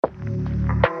What's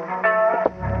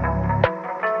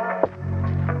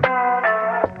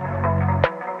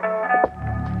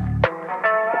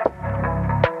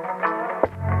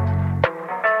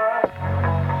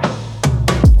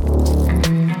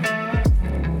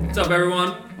up,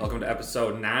 everyone? Welcome to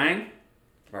episode 9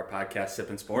 of our podcast,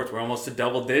 Sippin' Sports. We're almost to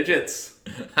double digits.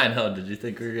 I know. Did you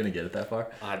think we were going to get it that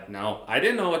far? No, I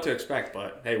didn't know what to expect,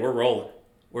 but hey, we're rolling.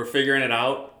 We're figuring it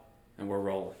out, and we're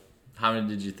rolling. How many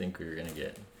did you think we were going to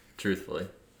get, truthfully?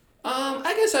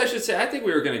 I guess I should say I think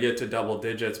we were going to get to double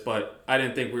digits, but I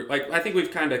didn't think I think we've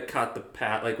kind of caught the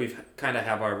path. Like, we've kind of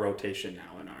have our rotation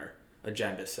now and our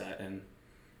agenda set, and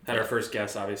had our first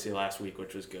guest, obviously, last week,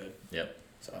 which was good. Yep.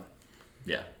 So.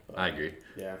 Yeah, I agree.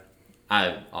 Yeah.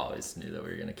 I always knew that we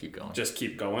were going to keep going. Just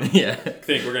keep going? Yeah.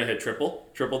 Think we're going to hit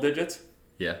triple digits?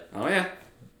 Yeah. Oh, yeah.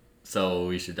 So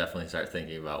we should definitely start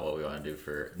thinking about what we want to do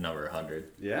for number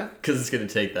 100. Yeah? Because it's going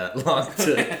to take that long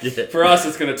to get. For us,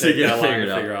 it's going to take that long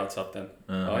to out. figure out something.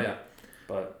 Oh, yeah.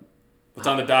 But what's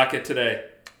on the docket today?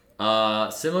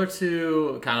 Similar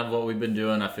to kind of what we've been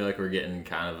doing, I feel like we're getting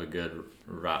kind of a good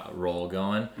roll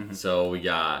going. Mm-hmm. So we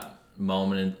got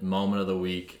moment of the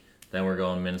week. Then we're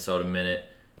going Minnesota Minute.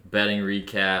 Betting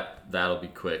recap, that'll be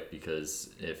quick because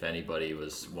if anybody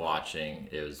was watching,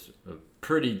 it was a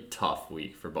pretty tough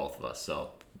week for both of us.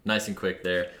 So nice and quick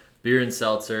there. Beer and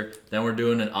Seltzer. Then we're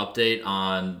doing an update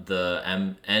on the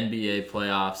NBA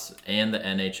playoffs and the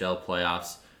NHL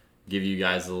playoffs. Give you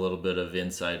guys a little bit of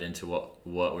insight into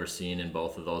what we're seeing in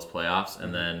both of those playoffs.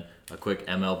 And then a quick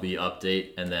MLB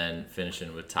update. And then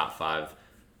finishing with top 5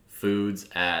 foods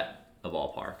at a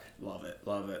ballpark. Love it.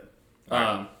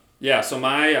 Yeah, so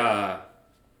my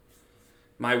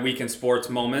week in sports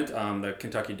moment, the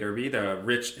Kentucky Derby,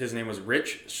 his name was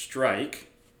Rich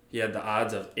Strike. He had the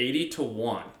odds of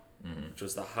 80-1, which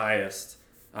was the highest.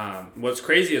 What's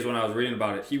crazy is when I was reading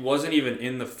about it, he wasn't even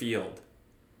in the field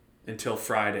until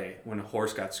Friday when a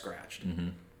horse got scratched.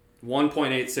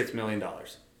 $1.86 million.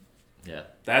 Yeah.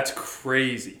 That's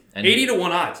crazy. And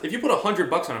 80-1 odds. If you put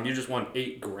 $100 on him, you just won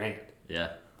 $8,000.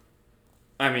 Yeah.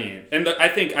 I mean, and I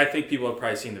think people have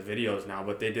probably seen the videos now,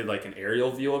 but they did like an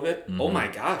aerial view of it. Oh my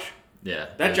gosh. Yeah.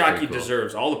 That jockey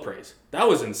deserves all the praise. That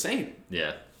was insane.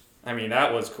 Yeah. I mean,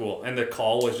 that was cool. And the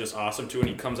call was just awesome too. And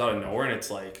he comes out of nowhere and it's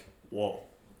like, whoa.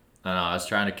 I know. I was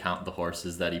trying to count the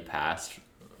horses that he passed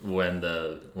when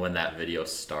that video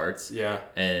starts. Yeah.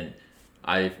 And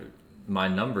my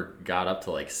number got up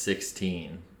to like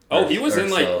 16. Oh, he was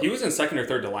in second or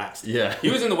third to last. Yeah. He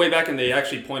was in the way back and they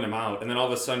actually point him out. And then all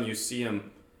of a sudden you see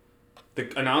him.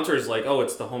 The announcer is like, oh,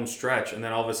 it's the home stretch. And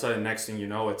then all of a sudden, next thing you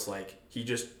know, it's like he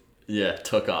just... Yeah,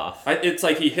 took off. It's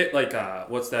like he hit like,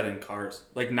 what's that in cars?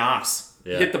 Like NOS.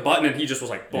 Yeah. He hit the button and he just was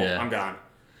like, boom, I'm gone.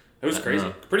 It was crazy.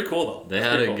 Pretty cool, though. They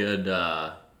had a good,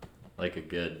 a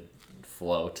good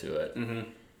flow to it. Mm-hmm.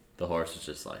 The horse was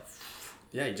just like...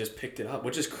 Yeah, he just picked it up,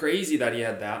 which is crazy that he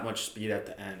had that much speed at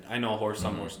the end. I know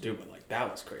some horses do, but like that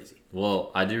was crazy.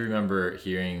 Well, I do remember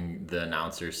hearing the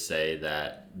announcers say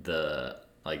that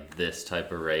this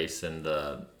type of race and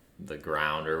the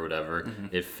ground or whatever,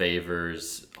 it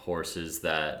favors horses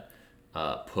that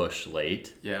push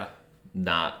late. Yeah.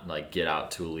 Not like get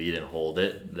out to a lead and hold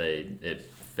it. It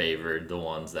favored the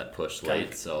ones that push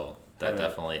late, so that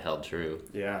definitely held true.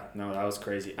 Yeah, no, that was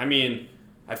crazy. I mean,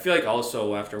 I feel like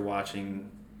also after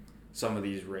watching some of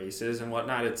these races and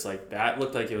whatnot, it's like that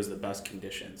looked like it was the best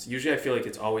conditions. Usually I feel like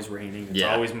it's always raining, it's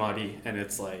always muddy, and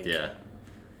it's like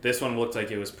this one looked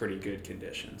like it was pretty good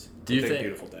conditions.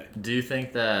 Beautiful day. Do you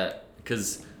think that,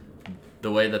 because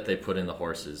the way that they put in the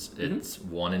horses, it's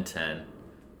 1 in 10,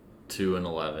 2 in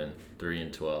 11, 3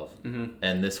 in 12,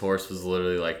 and this horse was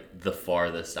literally like the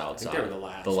farthest outside. I think they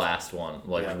were the last one,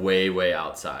 way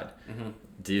outside.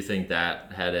 Do you think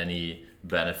that had any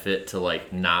benefit to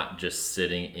like not just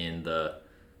sitting in the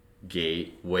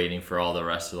gate waiting for all the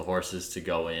rest of the horses to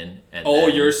go in? And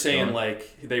you're saying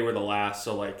like they were the last,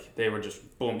 so like they were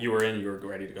just boom, you were in, you were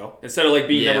ready to go, instead of like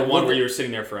being number 1 where you were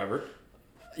sitting there forever.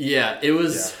 Yeah, it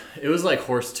was like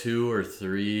horse 2 or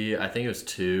 3, I think it was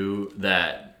 2,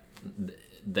 that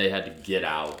they had to get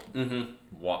out,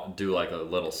 do like a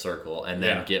little circle, and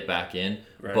then get back in.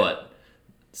 Right. But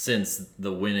since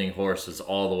the winning horse was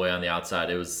all the way on the outside,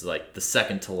 it was like the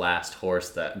second to last horse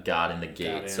that got in the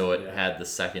gate. So it had the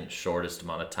second shortest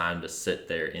amount of time to sit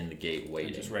there in the gate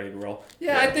waiting. Just ready to roll.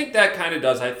 Yeah, I think that kind of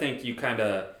does. I think you kind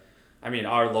of... I mean,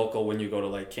 our local, when you go to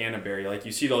like Canterbury, like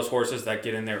you see those horses that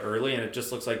get in there early and it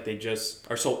just looks like they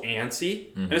just are so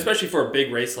antsy. And especially for a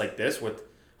big race like this with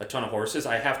a ton of horses,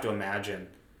 I have to imagine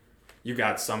you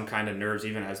got some kind of nerves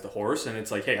even as the horse. And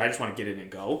it's like, hey, I just want to get in and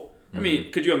go. I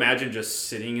mean, could you imagine just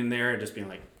sitting in there and just being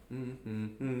like,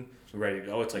 ready to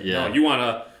go. It's like, no, you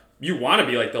want to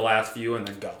be like the last few and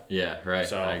then go. Yeah, right.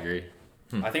 So, I agree.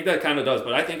 I think that kind of does,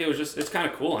 but I think it's kind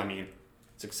of cool. I mean,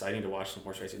 it's exciting to watch some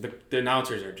horse racing. The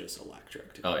announcers are just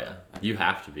electric, too. Oh, yeah. You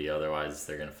have to be, otherwise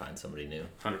they're going to find somebody new.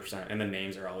 100%. And the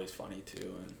names are always funny,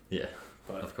 too. Yeah,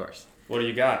 of course. What do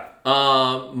you got?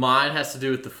 Mine has to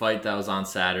do with the fight that was on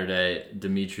Saturday.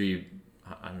 Dimitri,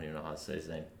 I don't even know how to say his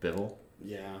name. Bivol?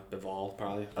 Yeah, Bivol,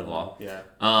 probably. Bivol.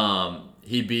 Yeah.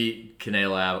 He beat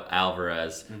Canelo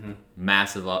Alvarez. Mm-hmm.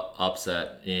 Massive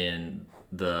upset in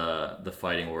the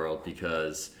fighting world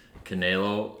because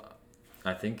Canelo,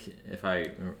 I think if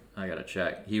I gotta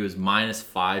check, he was minus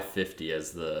 550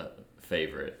 as the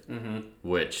favorite,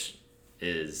 which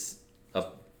is a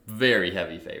very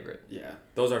heavy favorite. Yeah,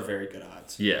 those are very good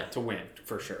odds. Yeah, to win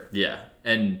for sure. Yeah,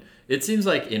 and it seems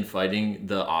like in fighting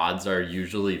the odds are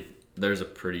usually there's a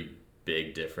pretty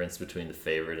big difference between the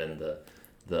favorite and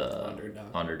the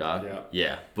underdog.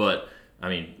 Yeah, but I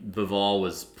mean Bivol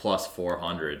was plus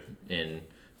 400 in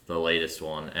the latest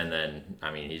one, and then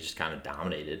I mean he just kind of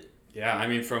dominated. Yeah, I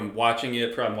mean from watching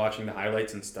the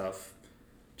highlights and stuff,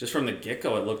 just from the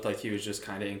get-go it looked like he was just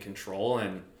kind of in control.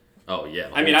 And oh yeah,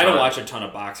 I mean I don't watch a ton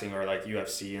of boxing or like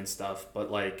UFC and stuff,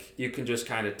 but like you can just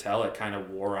kind of tell it kind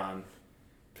of wore on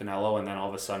Canelo, and then all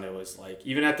of a sudden it was like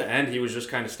even at the end he was just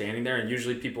kind of standing there, and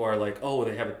usually people are like, oh,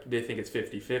 they think it's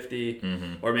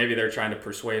 50-50, or maybe they're trying to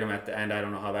persuade him at the end. I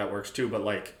don't know how that works too, but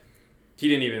like he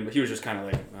was just kind of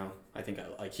like, well, I think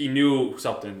he knew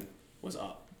something was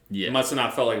up. Yeah. He must have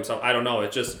not felt like himself. I don't know.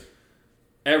 It just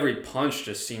every punch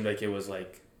just seemed like it was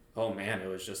like, oh man, it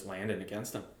was just landing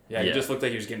against him. Yeah, he just looked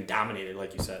like he was getting dominated,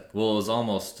 like you said. Well, it was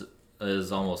almost a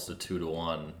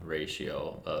 2-to-1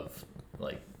 ratio of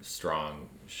like strong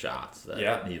shots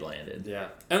that he landed. Yeah,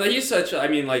 and he's such. I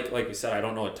mean, like we said, I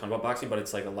don't know a ton about boxing, but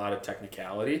it's like a lot of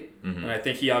technicality, and I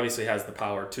think he obviously has the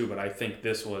power too. But I think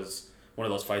this was one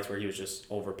of those fights where he was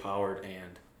just overpowered,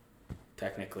 and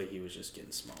technically he was just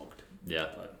getting smoked. Yeah,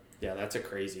 but yeah, that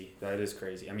is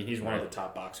crazy. I mean, he's one of the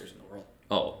top boxers in the world.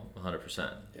 Oh,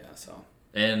 100%. Yeah, so.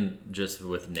 And just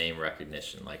with name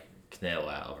recognition, like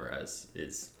Canelo Alvarez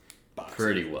is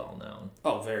pretty well known.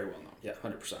 Oh, very well known. Yeah,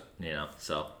 100%. You know,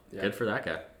 so good for that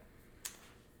guy.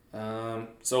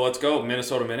 So let's go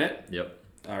Minnesota Minute. Yep.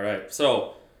 All right.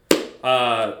 So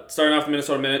starting off the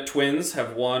Minnesota Minute, Twins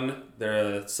have won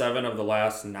their 7 of the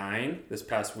last 9 this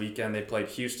past weekend. They played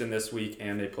Houston this week,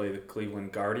 and they play the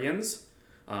Cleveland Guardians.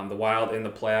 The Wild in the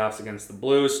playoffs against the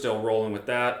Blues, still rolling with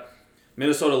that.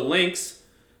 Minnesota Lynx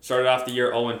started off the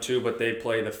year 0-2, but they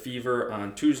play the Fever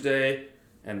on Tuesday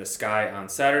and the Sky on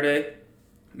Saturday.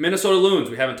 Minnesota Loons,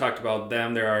 we haven't talked about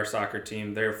them. They're our soccer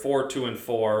team. They're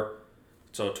 4-2-4,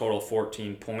 so a total of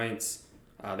 14 points.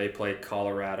 They played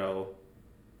Colorado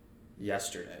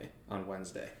yesterday on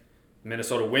Wednesday.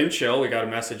 Minnesota Wind Chill, we got a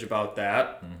message about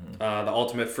that. The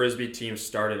Ultimate Frisbee team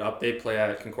started up. They play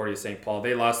at Concordia St. Paul.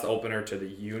 They lost the opener to the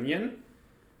Union,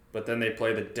 but then they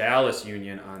play the Dallas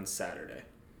Union on Saturday.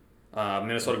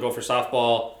 Minnesota Gopher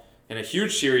softball in a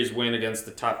huge series win against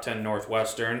the top 10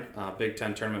 Northwestern. Big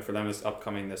Ten tournament for them is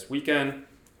upcoming this weekend.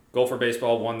 Gopher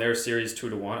baseball won their series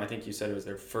 2-1. I think you said it was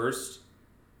their first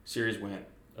series win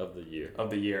of the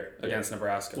year against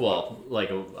Nebraska. Well, like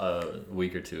a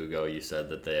week or two ago, you said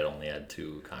that they had only had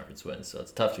 2 conference wins, so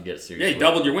it's tough to get a series. Yeah, you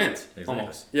doubled your wins,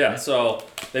 almost. Yeah, Yeah, so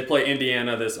they play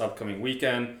Indiana this upcoming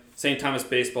weekend. St. Thomas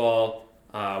baseball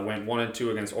went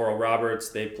 1-2 against Oral Roberts.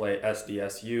 They play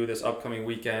SDSU this upcoming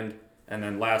weekend. And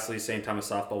then lastly, St. Thomas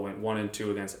softball went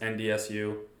 1-2 against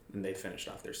NDSU, and they finished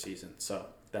off their season. So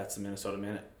that's the Minnesota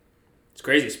Minute. It's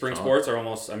crazy. Spring sports are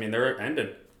almost, they're ending.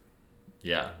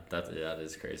 Yeah, that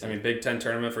is crazy. Big Ten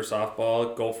tournament for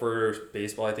softball. Gopher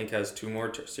baseball, I think, has 2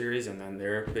 more series, and then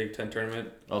their Big Ten tournament.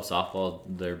 Oh, softball,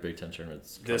 their Big Ten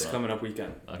tournament's coming up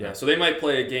weekend. Okay. Yeah, so they might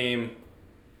play a game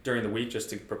during the week just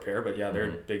to prepare, but yeah, their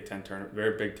Big Ten tournament,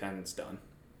 their Big Ten's done.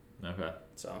 Okay.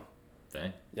 So.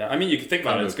 Dang. Yeah, you can think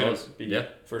about it. It's going to be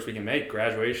first week in May,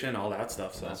 graduation, all that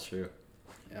stuff. So. That's true.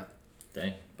 Yeah.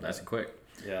 Dang, nice and quick.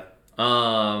 Yeah.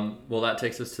 Well, that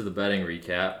takes us to the betting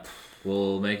recap.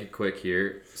 We'll make it quick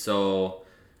here. So,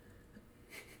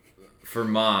 for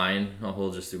mine, we'll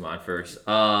just do mine first.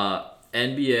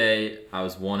 NBA, I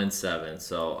was 1-7,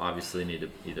 so obviously need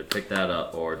to either pick that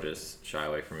up or just shy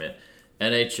away from it.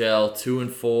 NHL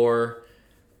 2-4.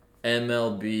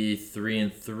 MLB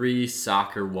 3-3,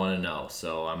 soccer 1-0.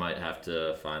 So I might have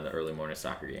to find the early morning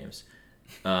soccer games.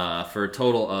 For a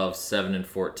total of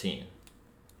 7-14.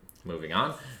 Moving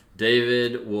on.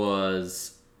 David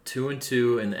was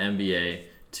 2-2 in the NBA,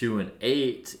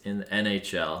 2-8 in the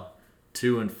NHL,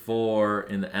 2-4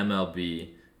 in the MLB,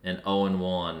 and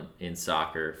 0-1 in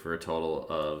soccer for a total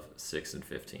of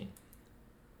 6-15.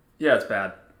 Yeah, it's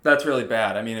bad. That's really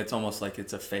bad. I mean, it's almost like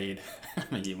it's a fade. I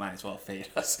mean, you might as well fade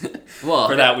us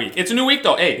for that week. It's a new week,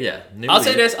 though. Hey, yeah. I'll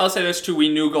say this too. We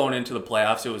knew going into the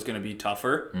playoffs it was going to be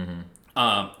tougher.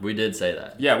 We did say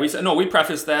that. Yeah, we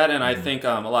prefaced that, and I think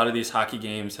a lot of these hockey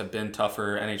games have been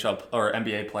tougher. NHL or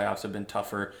NBA playoffs have been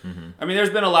tougher. I mean,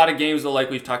 there's been a lot of games though, like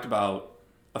we've talked about,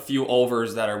 a few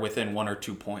overs that are within 1 or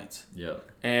 2 points. Yeah.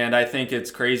 And I think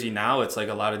it's crazy now. It's like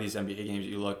a lot of these NBA games.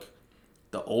 You look,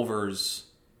 the overs.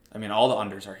 I mean, all the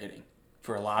unders are hitting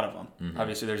for a lot of them.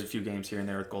 Obviously, there's a few games here and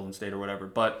there with Golden State or whatever.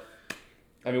 But,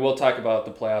 I mean, we'll talk about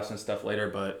the playoffs and stuff later.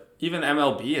 But even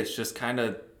MLB, it's just kind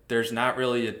of, there's not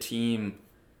really a team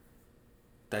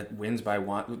that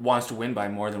wants to win by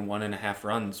more than 1.5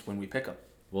 runs when we pick them.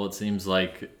 Well, it seems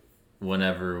like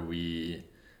whenever we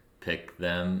pick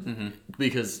them,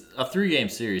 because a 3-game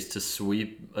series to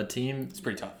sweep a team, it's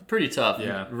pretty tough. Pretty tough,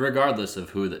 yeah. Regardless of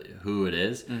who it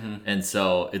is. And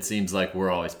so it seems like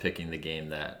we're always picking the game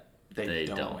that they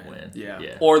don't win.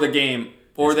 Yeah. Or the game,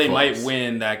 or they close. might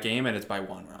win that game and it's by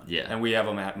 1 run. Yeah. And we have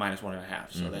them at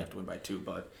 -1.5, so they have to win by 2.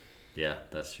 But yeah,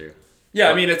 that's true. yeah,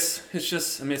 I mean it's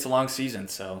just it's a long season,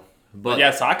 so. But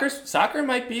yeah, soccer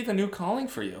might be the new calling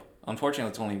for you. Unfortunately,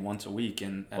 it's only once a week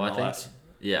in MLS.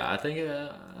 I think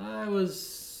I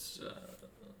was.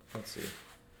 Let's see.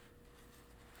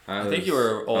 I think you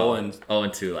were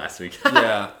 0-2 last week.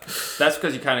 Yeah, that's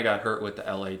because you kind of got hurt with the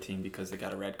LA team because they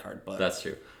got a red card. But that's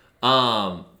true.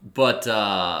 But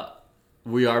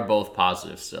we are both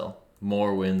positive still.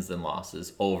 More wins than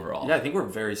losses overall. Yeah, I think we're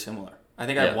very similar. I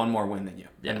think I have 1 more win than you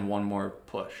and 1 more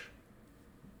push.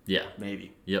 Yeah,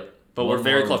 maybe. Yep. But we're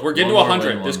very close. We're getting to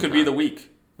 100. This could be the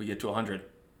week we get to 100.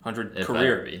 100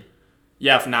 career.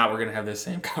 Yeah, if not, we're going to have this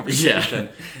same conversation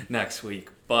next week.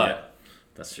 But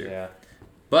that's true. Yeah.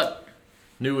 But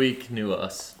new week, new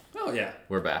us. Oh, yeah.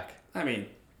 We're back. I mean,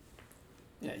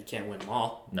 yeah, you can't win them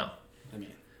all. No. I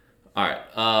mean. All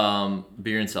right.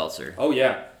 Beer and seltzer. Oh,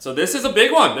 yeah. So this is a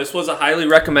big one. This was a highly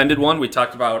recommended one. We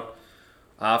talked about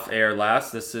off air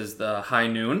last. This is the High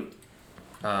Noon.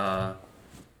 Vodka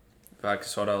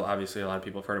soda, obviously a lot of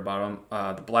people have heard about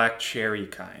them. The black cherry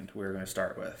kind we're going to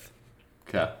start with.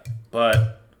 Okay.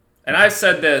 And I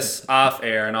said this off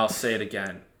air, and I'll say it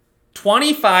again.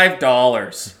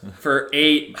 $25 for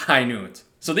 8 High Noons.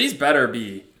 So these better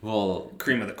be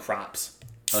cream of the crops.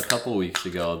 A couple weeks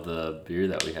ago, the beer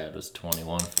that we had was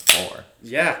 21 for 4.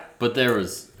 Yeah. But it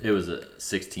was a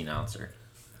 16-ouncer.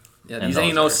 Yeah, these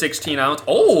ain't no 16-ounce.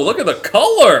 Oh, look at the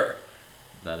color.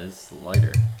 That is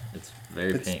lighter. It's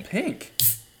very pink. It's pink.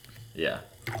 Yeah.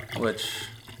 Which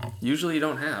usually you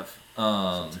don't have.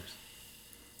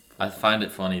 I find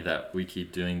it funny that we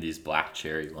keep doing these black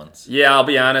cherry ones. Yeah, I'll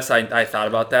be honest. I thought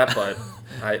about that, but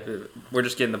we're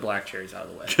just getting the black cherries out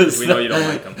of the way. Because we know you don't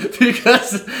like them.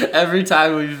 Because every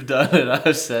time we've done it,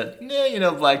 I've said, yeah,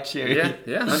 black cherry. Yeah,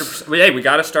 100%. Well, hey, we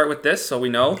got to start with this so we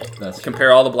know.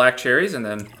 Compare all the black cherries and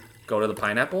then go to the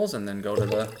pineapples and then go to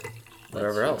the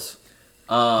whatever else.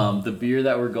 The beer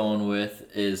that we're going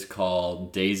with is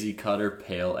called Daisy Cutter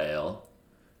Pale Ale.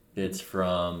 It's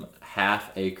from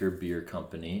Acre Beer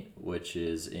Company, which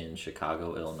is in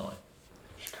Chicago, Illinois.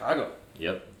 Chicago?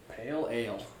 Yep. Pale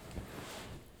ale.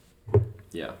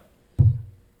 Yeah.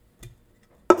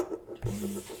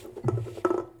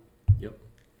 Yep.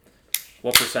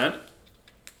 What percent?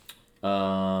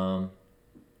 5.2.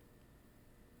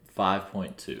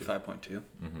 5.2.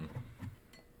 Mm-hmm.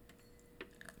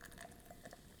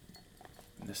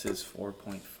 This is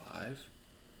 4.5.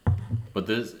 But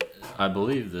I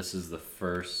believe this is the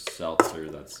first seltzer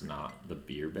that's not the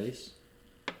beer base.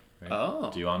 Right?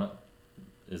 Oh. Do you want it?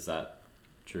 Is that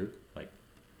true? Like,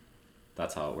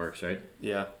 that's how it works, right?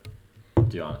 Yeah.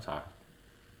 Do you want to talk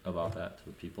about that to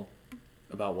the people?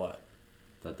 About what?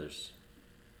 That there's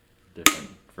different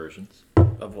versions.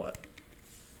 Of what?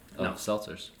 Of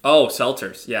seltzers. Oh,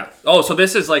 seltzers, yeah. Oh, so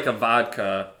this is like a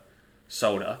vodka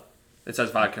soda. It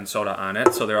says vodka and soda on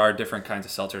it, so there are different kinds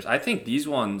of seltzers. I think these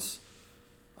ones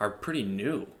are pretty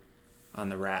new on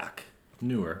the rack.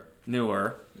 Newer.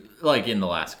 Like in the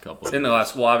last couple of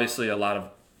years. Well, obviously a lot of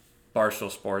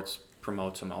Barstool Sports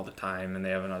promotes them all the time, and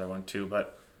they have another one too.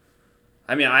 But,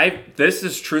 I mean, this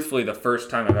is truthfully the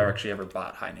first time I've actually ever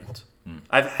bought High Noons.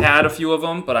 I've had a few of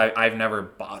them, but I've never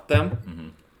bought them. Mm-hmm.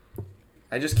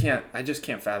 I just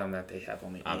can't fathom that they have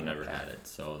only 8. I've never had it,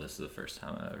 so this is the first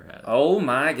time I've ever had it. Oh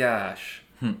my gosh.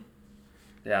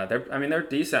 Yeah, they're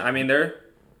decent. I mean,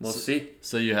 we'll see.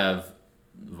 So you have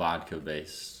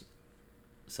vodka-based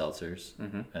seltzers,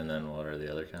 mm-hmm. and then what are the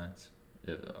other kinds?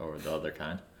 Or the other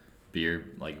kind? Beer.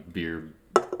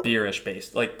 Beer-ish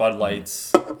based. Like Bud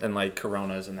Lights and like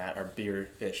Coronas and that are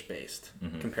beer-ish based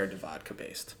compared to vodka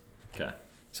based. Okay.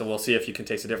 So we'll see if you can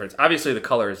taste the difference. Obviously, the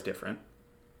color is different.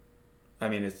 I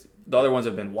mean, the other ones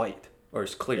have been white or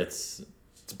it's clear. It's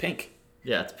pink.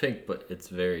 Yeah, it's pink, but it's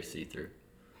very see-through.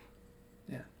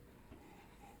 Yeah.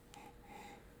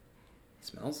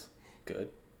 Smells good.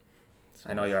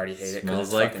 I know you already hate it.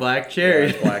 Smells like black cherry.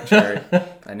 Yeah, black cherry.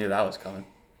 I knew that was coming.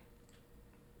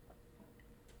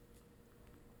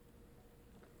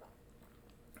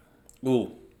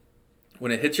 Ooh.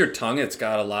 When it hits your tongue, it's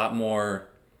got a lot more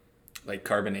like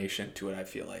carbonation to it, I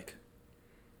feel like.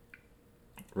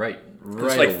 Right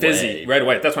it's like away. Fizzy right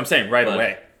away. That's what I'm saying, right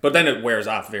away. But then it wears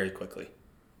off very quickly.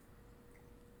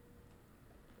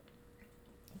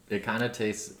 It kind of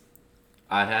tastes...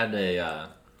 I had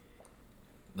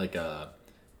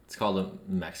it's called a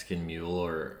Mexican mule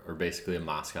or basically a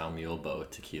Moscow mule, but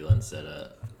with tequila instead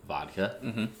of vodka.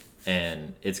 Mm-hmm.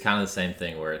 And it's kind of the same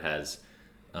thing where it has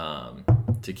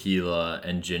tequila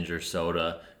and ginger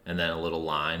soda and then a little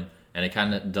lime. And it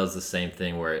kind of does the same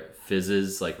thing where it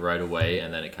fizzes like right away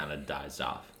and then it kind of dies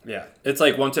off. Yeah. It's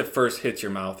like once it first hits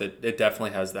your mouth, it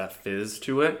definitely has that fizz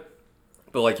to it.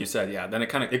 But like you said, yeah, then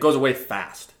it goes away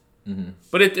fast. Mm-hmm.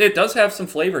 But it does have some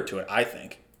flavor to it, I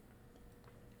think.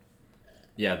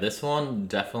 Yeah, this one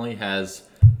definitely has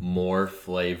more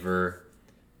flavor,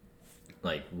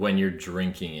 like when you're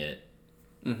drinking it,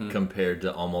 compared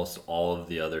to almost all of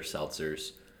the other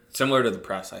seltzers. Similar to the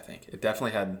press, I think. It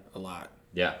definitely had a lot.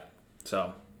 Yeah.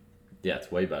 So. Yeah,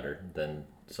 it's way better than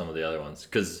some of the other ones.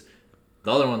 Because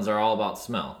the other ones are all about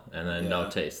smell and then no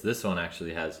taste. This one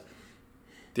actually has...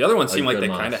 The other ones seem like they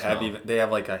kind of have they have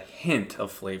like a hint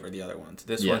of flavor, the other ones.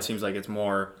 This one seems like it's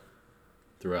more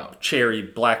throughout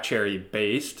black cherry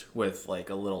based with like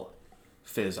a little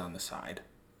fizz on the side.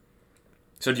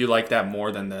 So do you like that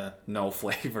more than the no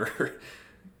flavor?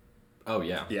 Oh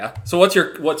yeah. Yeah. So what's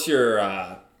your well,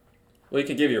 you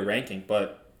can give your ranking,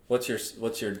 but what's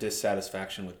your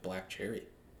dissatisfaction with black cherry?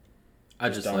 I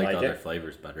just like other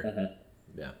flavors better.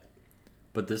 Mm-hmm. Yeah.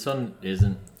 But this one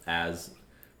isn't as...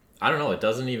 I don't know. It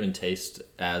doesn't even taste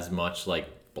as much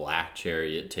like black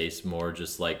cherry. It tastes more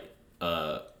just like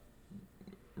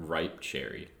ripe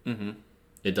cherry. Mm-hmm.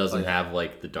 It doesn't have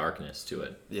like the darkness to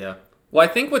it. Yeah. Well,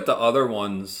 I think with the other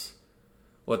ones,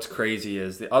 what's crazy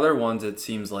is the other ones it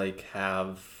seems like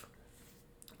have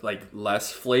like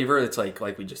less flavor. It's like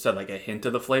we just said, like a hint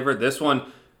of the flavor. This one,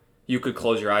 you could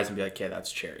close your eyes and be like, okay,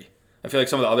 that's cherry. I feel like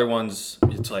some of the other ones,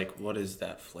 it's like, what is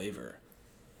that flavor?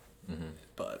 Mm-hmm.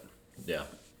 But yeah.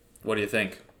 What do you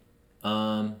think?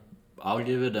 I'll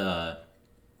give it a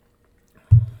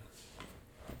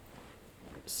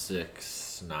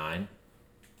 6.9.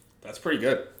 That's pretty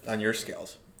good on your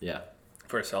scales. Yeah.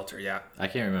 For a seltzer, yeah. I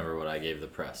can't remember what I gave the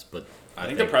press, but I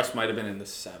think the press might have been in the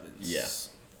 7s. Yes.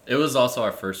 Yeah. It was also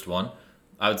our first one.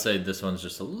 I would say this one's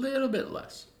just a little bit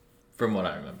less from what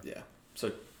I remember. Yeah.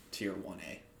 So tier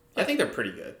 1A. I think they're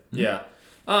pretty good. Mm-hmm. Yeah.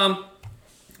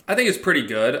 I think it's pretty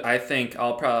good. I think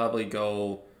I'll probably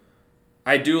go...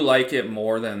 I do like it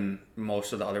more than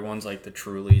most of the other ones, like the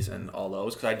Trulies and all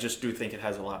those, because I just do think it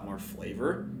has a lot more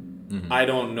flavor. Mm-hmm. I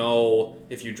don't know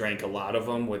if you drank a lot of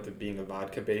them, with it being a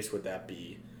vodka base, would that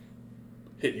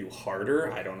hit you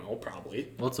harder? I don't know,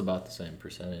 probably. Well, it's about the same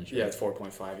percentage. Yeah, it's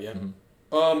 4.5, yeah.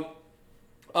 Mm-hmm.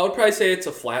 I would probably say it's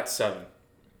a flat 7.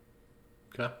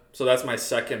 Okay. So that's my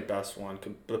second best one.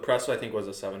 The press, I think, was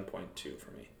a 7.2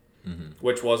 for me,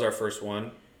 which was our first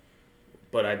one.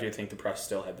 But I do think the press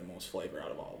still had the most flavor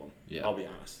out of all of them. Yeah. I'll be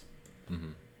honest. Mm-hmm.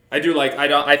 I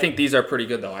think these are pretty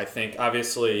good, though. I think,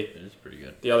 obviously... It is pretty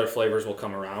good. The other flavors will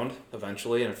come around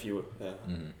eventually in a few...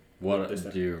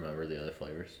 What do you remember the other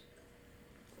flavors?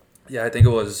 Yeah, I think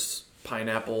it was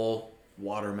pineapple,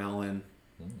 watermelon,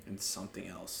 and something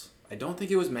else. I don't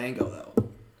think it was mango, though.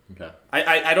 Okay.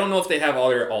 I don't know if they have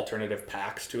other alternative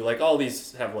packs, too. Like, all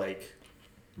these have, like...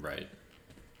 Right.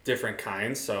 Different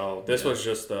kinds, so this was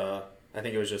just the... I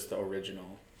think it was just the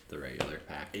original. The regular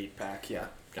pack. 8-pack, yeah.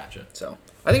 Gotcha. So,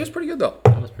 I think it's pretty good, though.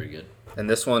 That was pretty good. And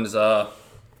this one's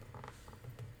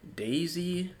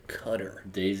Daisy Cutter.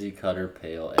 Daisy Cutter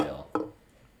Pale Ale.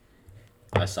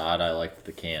 I saw it, I liked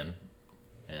the can,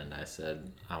 and I said,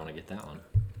 I want to get that one.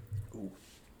 Ooh.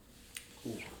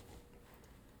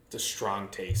 It's a strong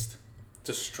taste.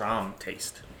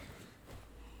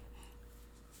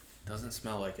 Doesn't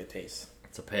smell like it tastes.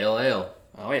 It's a pale ale.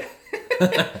 Oh, yeah.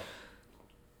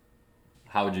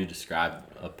 How would you describe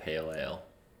a pale ale?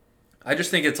 I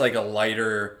just think it's like a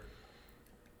lighter...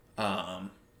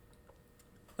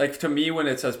 like, to me, when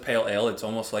it says pale ale, it's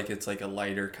almost like it's like a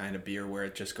lighter kind of beer where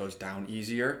it just goes down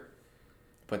easier.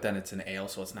 But then it's an ale,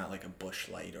 so it's not like a Busch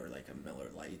Light or like a Miller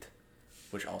Light,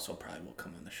 which also probably will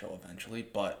come on the show eventually.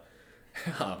 But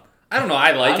I don't know.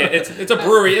 I like it. It's a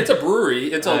brewery. It's a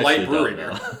brewery. It's a light brewery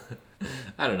beer.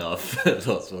 I don't know if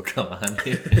those will come on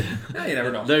here. Yeah, you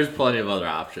never know. There's plenty of other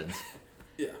options.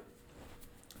 Yeah.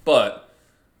 But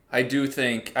I do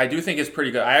think it's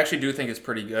pretty good. I actually do think it's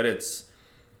pretty good. It's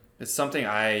something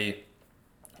I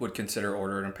would consider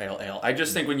ordering a pale ale. I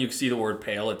just think when you see the word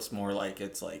pale, it's more like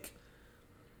it's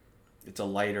a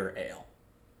lighter ale.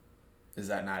 Is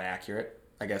that not accurate?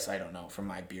 I guess I don't know from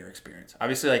my beer experience.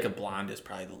 Obviously, like a blonde is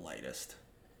probably the lightest.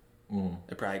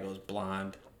 It probably goes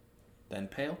blonde, then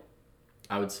pale.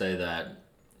 I would say that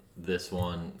this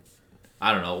one,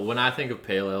 I don't know. When I think of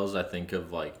pale ales, I think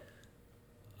of like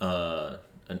a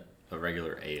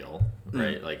regular ale,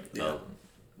 right? Like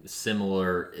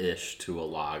similar-ish to a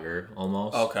lager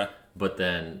almost. Okay. But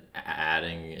then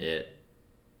adding it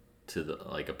to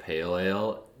like a pale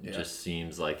ale just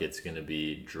seems like it's going to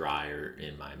be drier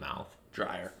in my mouth.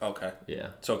 Drier. Okay. Yeah.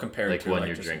 So compared like to when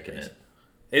you're drinking it.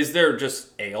 Is there just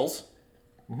ales?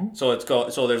 Mm-hmm.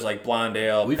 So there's like blonde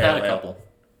ale. We've had a couple.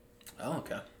 Oh,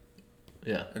 okay.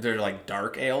 Yeah. Are there like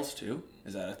dark ales too?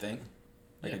 Is that a thing?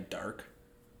 Like a dark?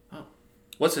 Oh.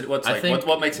 What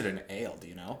makes it an ale? Do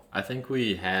you know? I think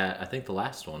the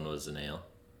last one was an ale.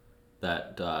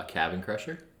 That Cabin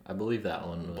Crusher. I believe that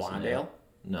one was blonde an ale. Ale?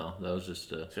 No, that was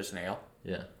just an ale.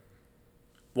 Yeah.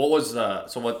 What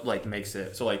makes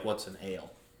it what's an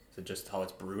ale? Is it just how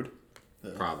it's brewed?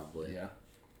 Probably. Yeah.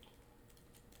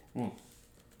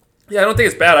 Yeah, I don't think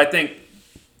it's bad. I think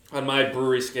on my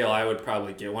brewery scale, I would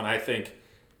probably get one.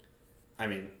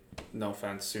 No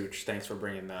offense, Such. Thanks for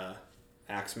bringing the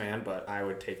Axeman, but I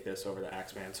would take this over the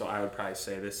Axeman. So I would probably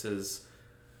say this is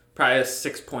probably a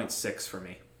 6.6 for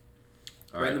me.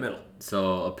 Right in the middle.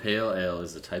 So a pale ale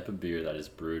is a type of beer that is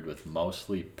brewed with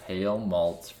mostly pale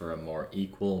malts for a more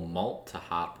equal malt to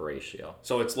hop ratio.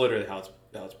 So it's literally how it's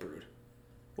brewed.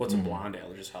 What's a blonde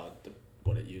ale? Just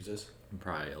what it uses.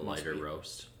 Probably a lighter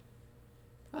roast.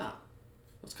 Ah,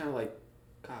 it's kind of like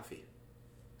coffee.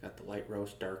 Got the light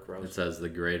roast, dark roast. It says the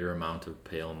greater amount of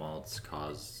pale malts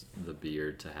cause the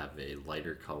beer to have a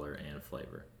lighter color and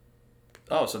flavor.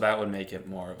 Oh, so that would make it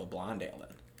more of a blonde ale then.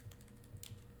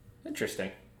 Interesting.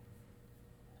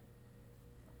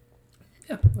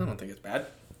 Yeah, I don't think it's bad.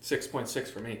 6.6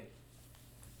 for me.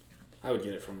 I would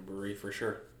get it from a brewery for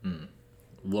sure.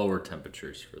 Lower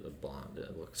temperatures for the blonde.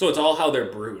 So it's all how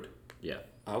they're brewed. Yeah.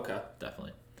 Okay.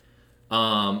 Definitely.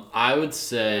 I would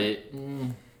say,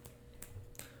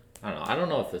 I don't know. I don't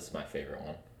know if this is my favorite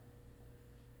one.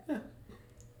 Yeah.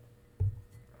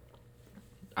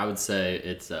 I would say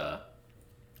it's a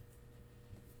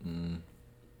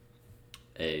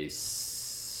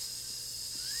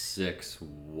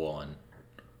 6-1.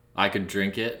 I could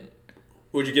drink it.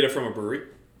 Would you get it from a brewery?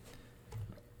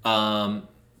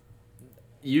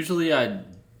 Usually I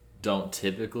don't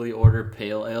typically order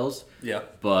pale ales. Yeah.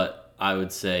 But I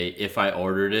would say if I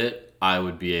ordered it, I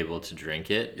would be able to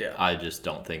drink it. Yeah. I just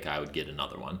don't think I would get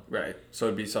another one. Right. So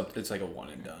it'd be something. It's like a one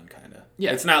and done kind of.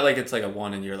 Yeah. It's not like it's like a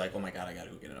one and you're like, oh my god, I gotta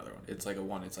go get another one. It's like a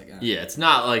one. It's like yeah. It's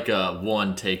not like a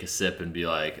one take a sip and be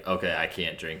like, okay, I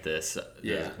can't drink this.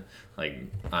 Yeah. Like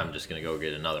I'm just gonna go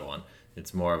get another one.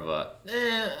 It's more of a,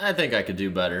 I think I could do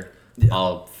better. Yeah.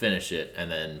 I'll finish it and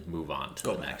then move on to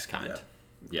the next kind.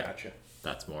 Yeah. Gotcha.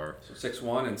 That's more. So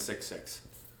 6-1 and 6-6.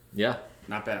 Yeah.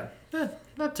 Not bad.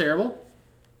 Not terrible.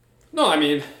 No, I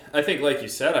mean, I think like you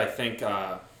said, I think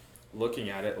looking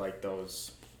at it like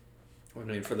those,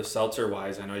 for the seltzer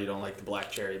wise, I know you don't like the black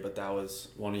cherry, but that was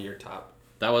one of your top.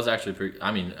 That was actually pretty,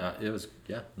 it was,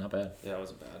 not bad. Yeah, it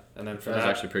wasn't bad. And then for that was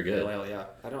actually pretty good.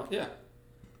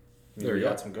 We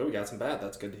got some good, we got some bad.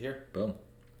 That's good to hear. Boom.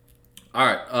 All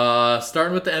right,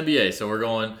 starting with the NBA. So we're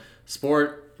going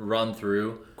sport run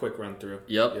through. Quick run through.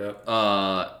 Yep.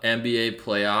 NBA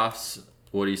playoffs.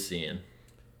 What are you seeing?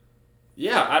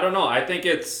 Yeah, I don't know. I think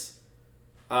it's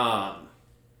a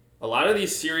lot of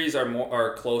these series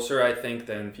are closer, I think,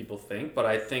 than people think. But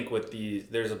I think with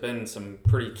there's been some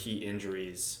pretty key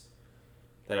injuries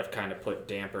that have kind of put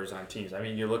dampers on teams. I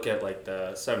mean, you look at like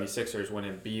the 76ers when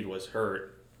Embiid was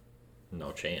hurt.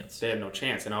 No chance. They had no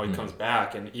chance, and now he comes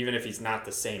back, and even if he's not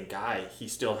the same guy, he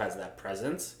still has that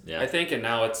presence. Yeah. I think, and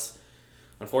now it's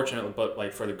unfortunate, but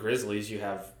like for the Grizzlies, you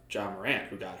have John Morant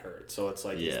who got hurt, so it's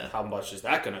like, how much is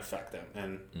that going to affect them?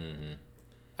 And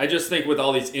I just think with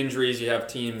all these injuries, you have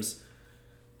teams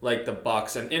like the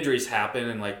Bucks, and injuries happen,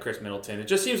 and like Chris Middleton, it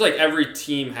just seems like every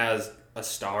team has a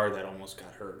star that almost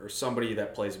got hurt, or somebody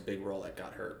that plays a big role that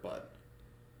got hurt, but.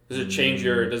 Does it change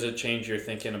your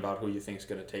thinking about who you think is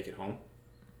going to take it home?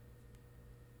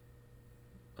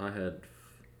 I had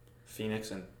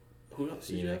Phoenix and who else?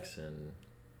 Phoenix and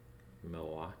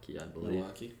Milwaukee, I believe.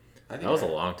 Milwaukee. That was a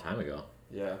long time ago.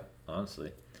 Yeah.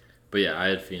 honestly. But yeah, I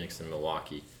had Phoenix and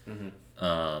Milwaukee.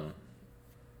 I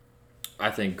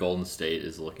think Golden State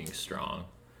is looking strong.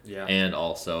 Yeah. And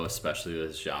also, especially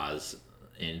with Ja's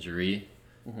injury,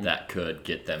 that could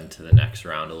get them to the next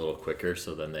round a little quicker,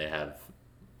 so then they have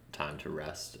time to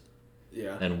rest.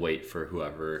 Yeah. And wait for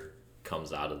whoever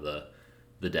comes out of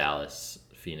the Dallas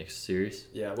Phoenix series.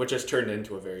 Yeah, which has turned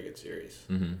into a very good series.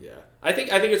 Yeah. I think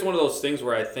it's one of those things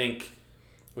where I think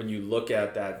when you look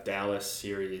at that Dallas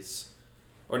series,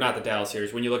 or not the Dallas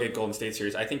series, when you look at Golden State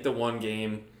series, I think the one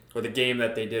game, or the game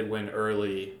that they did win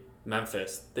early,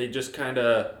 Memphis, they just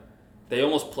they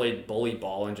almost played bully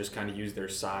ball and just kind of used their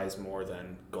size more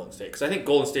than Golden State. Because I think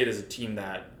Golden State is a team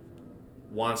that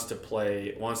wants to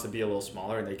be a little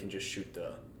smaller, and they can just shoot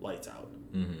the lights out.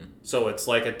 So it's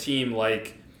like a team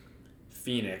like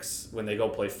Phoenix, when they go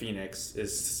play Phoenix,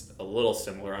 is a little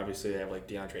similar. Obviously, they have like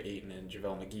DeAndre Ayton and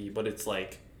JaVale McGee, but it's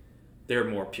like they're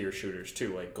more pure shooters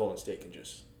too. Like Golden State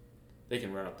they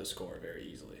can run up the score very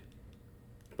easily.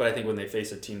 But I think when they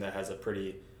face a team that has a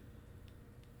pretty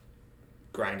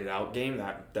grinded out game,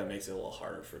 that makes it a little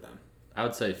harder for them. I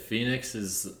would say Phoenix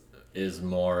is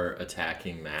more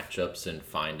attacking matchups and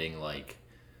finding like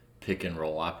pick and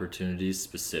roll opportunities,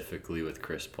 specifically with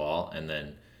Chris Paul, and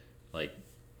then like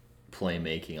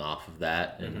playmaking off of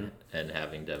that, and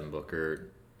having Devin Booker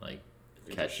like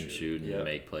catch and shoot and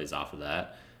make plays off of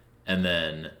that. And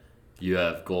then you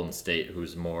have Golden State,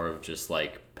 who's more of just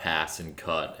like pass and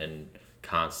cut and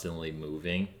constantly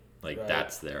moving. Like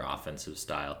that's their offensive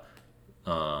style.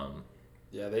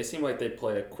 Yeah, they seem like they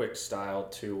play a quick style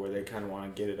too, where they kind of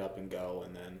want to get it up and go,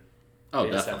 and then they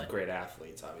just have great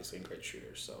athletes, obviously, and great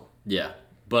shooters. So yeah,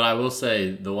 but I will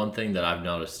say the one thing that I've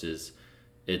noticed is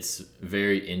it's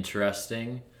very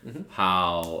interesting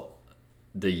how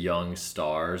the young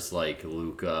stars like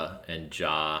Luka and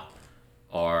Ja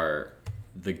are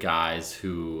the guys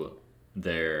who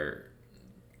the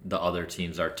other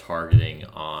teams are targeting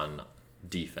on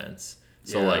defense.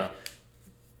 So like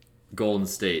Golden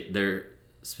State, they're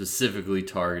specifically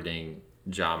targeting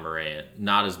Ja Morant,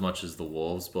 not as much as the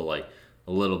Wolves, but like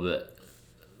a little bit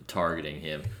targeting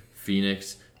him.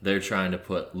 Phoenix, they're trying to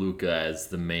put Luka as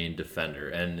the main defender,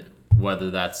 and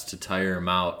whether that's to tire him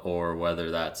out or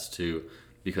whether that's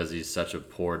because he's such a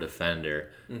poor defender.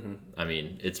 I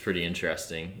mean, it's pretty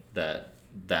interesting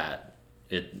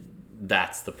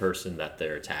that's the person that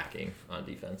they're attacking on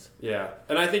defense. Yeah,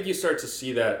 and I think you start to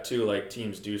see that too. Like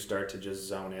teams do start to just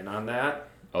zone in on that.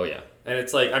 Oh yeah, and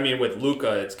it's like, I mean, with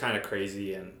Luka, it's kind of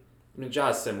crazy, and I mean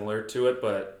Ja's similar to it,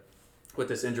 but with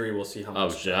this injury, we'll see how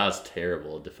much. Oh, Ja's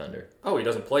terrible defender. Oh, he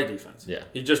doesn't play defense. Yeah,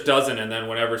 he just doesn't, and then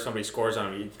whenever somebody scores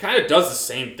on him, he kind of does the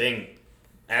same thing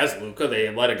as Luka.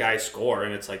 They let a guy score,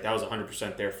 and it's like that was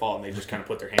 100% their fault, and they just kind of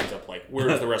put their hands up like,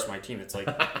 where's the rest of my team? It's like,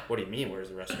 what do you mean, where's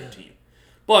the rest of your team?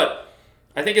 But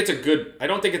I think I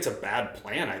don't think it's a bad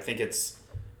plan.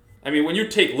 I mean, when you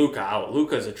take Luka out,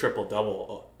 Luka's a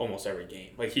triple-double almost every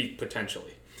game. Like, he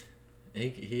potentially.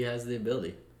 He has the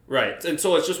ability. Right. And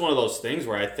so it's just one of those things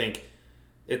where I think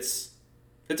it's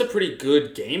a pretty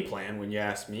good game plan when you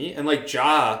ask me. And, like,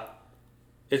 Ja,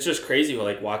 it's just crazy,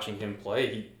 like, watching him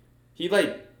play. He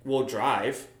like, will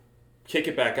drive, kick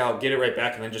it back out, get it right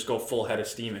back, and then just go full head of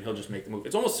steam, and he'll just make the move.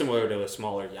 It's almost similar to a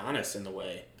smaller Giannis in the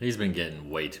way. He's been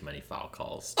getting way too many foul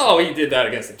calls. Oh, he did that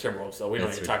against the Timberwolves, though. We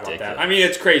don't even talk about that. I mean,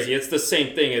 it's crazy. It's the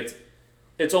same thing.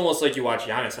 It's almost like you watch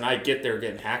Giannis, and I get they're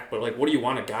getting hacked, but, like, what do you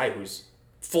want a guy who's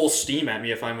full steam at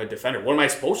me if I'm a defender? What am I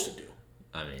supposed to do?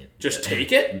 I mean, just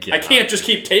take it? I can't just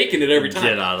keep taking it every time.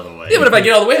 Get out of the way. Yeah, but if I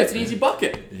get out of the way, it's an easy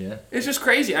bucket. Yeah. It's just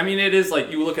crazy. I mean, it is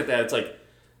like, you look at that, it's like,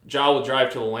 Ja will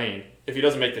drive to the lane. If he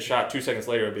doesn't make the shot, 2 seconds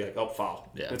later, it'll be like, oh, foul.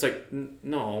 Yeah. It's like,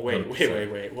 no,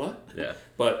 wait, what? Yeah.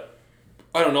 But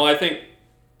I don't know. I think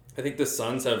the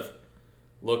Suns have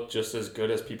looked just as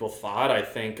good as people thought. I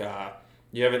think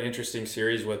you have an interesting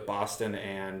series with Boston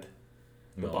and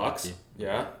the Bucks.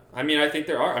 Yeah. I mean, I think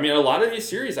there are. I mean, a lot of these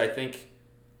series, I think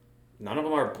none of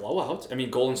them are blowouts. I mean,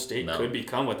 Golden State could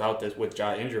become with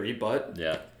Ja injury, but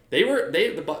yeah,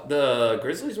 the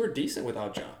Grizzlies were decent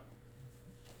without Ja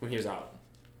when he was out.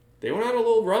 They went on a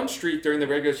little run streak during the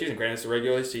regular season. Granted, it's the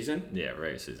regular season. Yeah,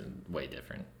 regular season, way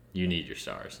different. You need your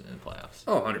stars in the playoffs.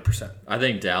 Oh, 100%. I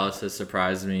think Dallas has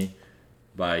surprised me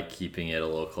by keeping it a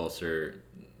little closer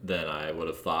than I would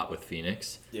have thought with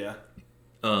Phoenix. Yeah.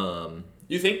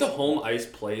 You think the home ice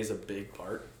plays a big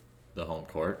part? The home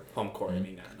court? Home court, I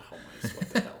mean, not the home ice. What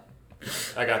the hell?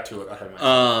 I got to it. I had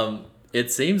my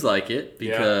It seems like it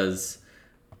because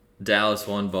Dallas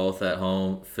won both at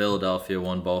home. Philadelphia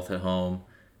won both at home.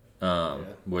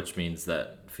 Which means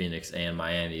that Phoenix and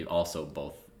Miami also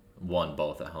won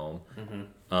both at home.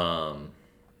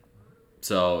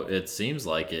 So it seems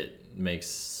like it makes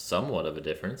somewhat of a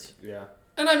difference. Yeah.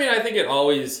 And I mean, I think it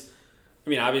always, I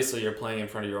mean, obviously you're playing in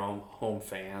front of your own home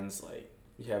fans. Like,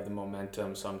 you have the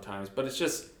momentum sometimes. But it's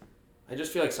just, I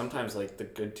just feel like sometimes, like, the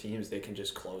good teams, they can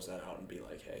just close that out and be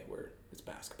like, hey, it's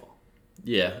basketball.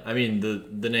 Yeah. I mean,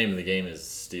 the name of the game is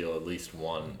steal at least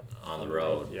one on the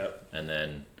road. Yep. And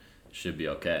then should be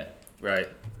okay. Right.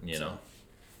 You know.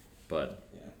 But,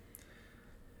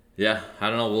 yeah, I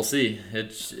don't know. We'll see.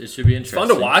 It should be interesting. It's fun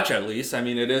to watch, at least. I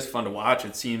mean, it is fun to watch.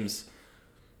 It seems...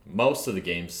 Most of the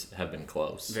games have been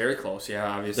close. Very close, yeah,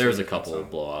 obviously. There's a couple of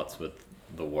blowouts with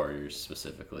the Warriors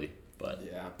specifically, but...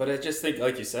 Yeah, but I just think,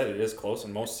 like you said, it is close,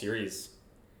 and most series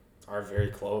are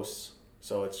very close.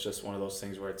 So it's just one of those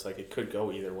things where it's like it could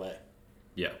go either way.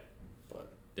 Yeah.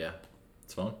 But yeah,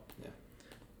 it's fun. Yeah.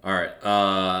 All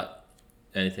right.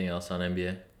 Anything else on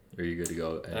NBA? Or are you good to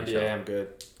go? NHL? NBA, I'm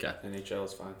good. Okay. NHL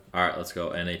is fine. All right, let's go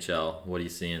NHL. What are you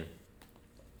seeing?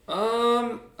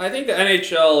 I think the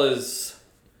NHL is...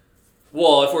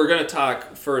 Well, if we're going to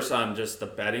talk first on just the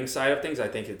betting side of things, I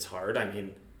think it's hard. I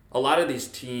mean, a lot of these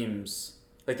teams,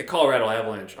 like the Colorado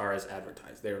Avalanche, are as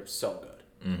advertised. They're so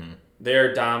good. Mm-hmm.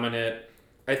 They're dominant.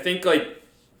 I think, like,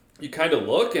 you kind of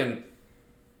look and...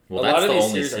 Well, that's the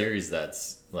only series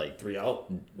that's, like...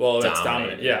 3-0. Well, that's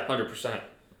dominant. Yeah, 100%.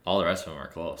 All the rest of them are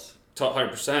close.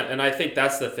 100%. And I think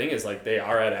that's the thing is, like, they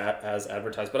are as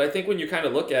advertised. But I think when you kind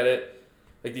of look at it,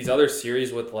 like, these other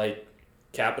series with, like,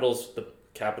 Capitals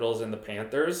and the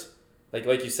Panthers, like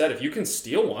you said, if you can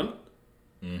steal one,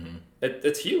 mm-hmm.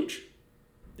 it's huge.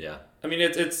 Yeah. I mean,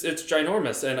 it's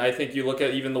ginormous. And I think you look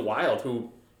at even the Wild,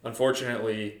 who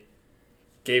unfortunately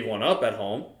gave one up at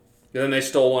home, and then they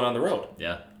stole one on the road.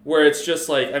 Yeah. Where it's just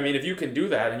like, I mean, if you can do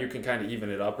that and you can kind of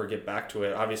even it up or get back to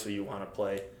it, obviously you want to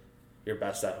play your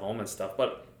best at home and stuff.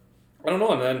 But I don't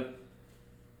know. And then,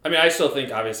 I mean, I still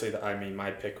think, obviously,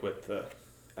 my pick with the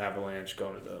Avalanche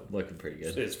going to the... Looking pretty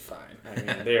good. Is fine. I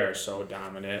mean, they are so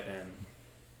dominant.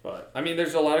 But, I mean,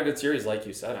 there's a lot of good series, like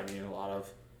you said. I mean, there's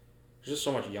just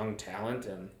so much young talent.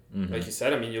 And mm-hmm. like you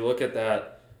said, I mean, you look at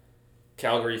that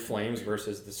Calgary Flames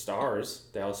versus the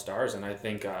Dallas Stars, and I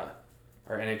think...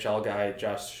 our NHL guy,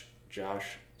 Josh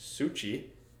Succi,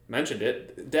 mentioned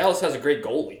it. Dallas has a great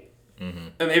goalie. Mm-hmm.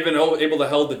 And they've been able to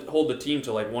hold the team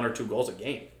to like 1 or 2 goals a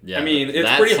game. Yeah, I mean, it's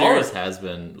pretty hard. That series has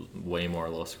been way more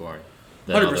low scoring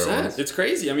than 100%. other ones. It's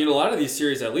crazy. I mean, a lot of these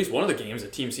series, at least one of the games, the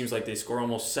team seems like they score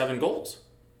almost 7 goals.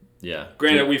 Yeah.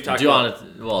 Granted, we've talked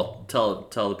about... Well,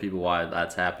 tell the people why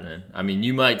that's happening. I mean,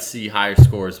 you might see higher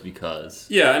scores because...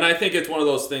 Yeah, and I think it's one of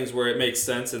those things where it makes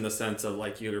sense in the sense of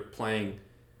like you're playing...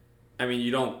 I mean,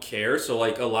 you don't care. So,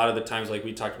 like, a lot of the times, like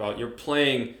we talked about, you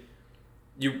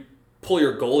pull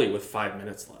your goalie with 5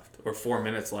 minutes left or 4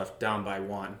 minutes left down by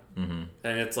 1. Mm-hmm.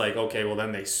 And it's like, okay, well,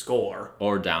 then they score.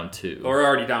 Or down 2. Or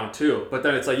already down 2. But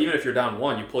then it's like, even if you're down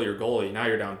 1, you pull your goalie, now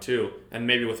you're down 2. And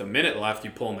maybe with a minute left, you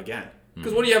pull him again.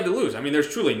 Because what do you have to lose? I mean, there's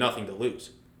truly nothing to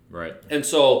lose. Right. And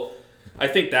so, I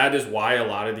think that is why a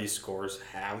lot of these scores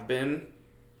have been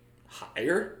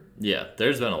higher. Yeah,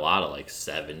 there's been a lot of like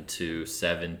 7-2,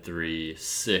 7-3,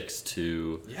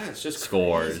 6-2 yeah, it's just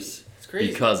scores. Crazy. It's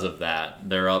crazy. Because of that.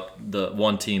 They're up, the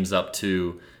one team's up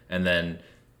 2, and then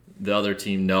the other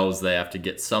team knows they have to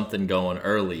get something going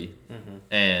early, mm-hmm.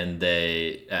 and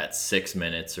they, at 6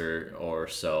 minutes or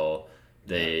so,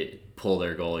 they pull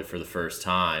their goalie for the first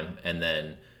time, and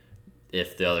then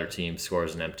if the other team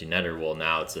scores an empty netter, well,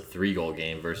 now it's a 3-goal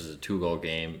game versus a 2-goal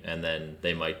game, and then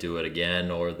they might do it again,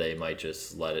 or they might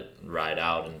just let it ride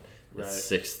out, and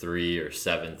it's 6-3 or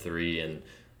 7-3,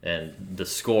 and the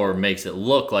score makes it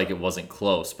look like it wasn't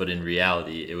close, but in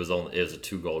reality, it was a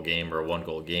 2-goal game or a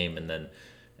 1-goal game, and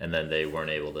then they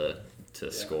weren't able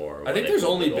to score. I think there's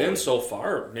only been so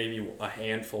far maybe a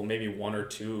handful, maybe 1 or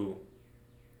 2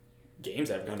 games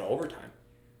that have gone to overtime.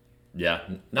 Yeah,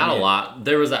 not a lot.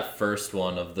 There was that first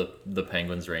one of the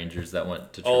Penguins Rangers that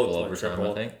went to triple overtime,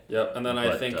 I think. Yep, and then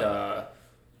I think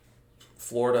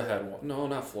Florida had one. No,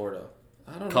 not Florida.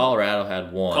 I don't know. Colorado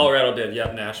had one. Colorado did.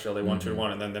 Yep, Nashville they won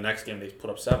 2-1, and then the next game they put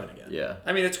up 7 again. Yeah.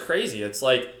 I mean, it's crazy. It's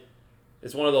like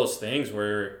it's one of those things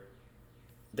where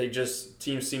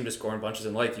teams seem to score in bunches,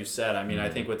 and like you said, I mean, I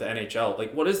think with the NHL,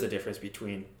 like what is the difference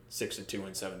between 6-2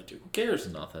 and 7-2? Who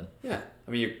cares? Nothing. Yeah,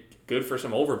 I mean, you're good for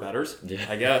some over bettors, yeah.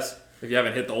 I guess, if you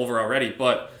haven't hit the over already.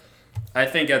 But I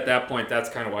think at that point, that's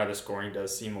kind of why the scoring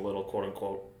does seem a little quote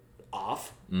unquote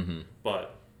off. Mm-hmm.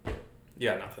 But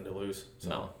yeah, nothing to lose. So.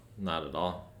 No, not at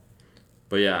all.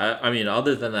 But yeah, I mean,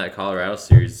 other than that Colorado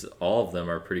series, all of them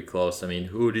are pretty close. I mean,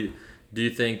 who do you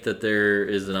think that there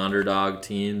is an underdog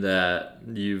team that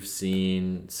you've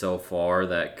seen so far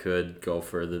that could go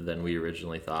further than we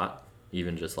originally thought?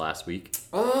 even just last week?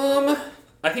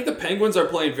 I think the Penguins are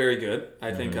playing very good.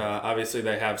 I think obviously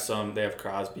they have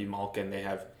Crosby, Malkin, they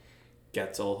have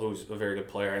Getzel, who's a very good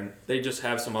player, and they just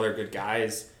have some other good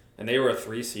guys. And they were a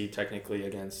 3 seed technically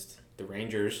against the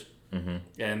Rangers,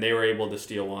 and they were able to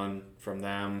steal one from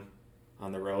them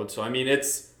on the road. So I mean,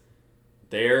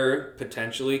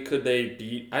 potentially could they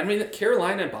beat? I mean,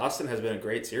 Carolina and Boston has been a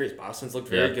great series. Boston's looked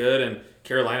very good, and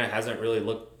Carolina hasn't really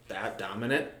looked that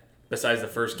dominant. Besides the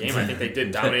first game, I think they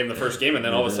did dominate in the first game, and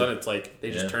then all of a sudden it's like they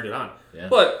just turned it on. Yeah.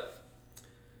 But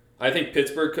I think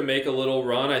Pittsburgh could make a little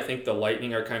run. I think the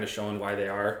Lightning are kind of showing why they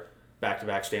are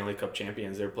back-to-back Stanley Cup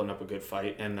champions. They're putting up a good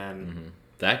fight, and then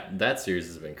that series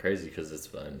has been crazy because it's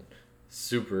been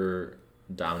super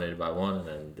dominated by one, and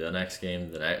then the next game,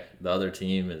 the other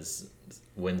team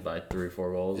wins by 3 or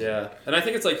 4 goals. Yeah, and I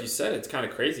think it's like you said, it's kind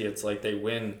of crazy. It's like they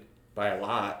win by a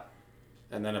lot.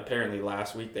 And then apparently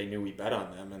last week they knew we bet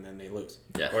on them, and then they lose.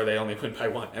 Yeah. Or they only win by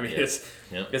 1. I mean,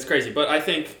 it's crazy. But I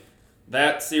think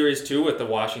that series too with the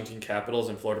Washington Capitals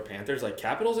and Florida Panthers, like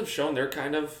Capitals have shown they're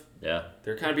kind of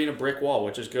being a brick wall,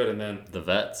 which is good. And then the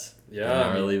vets,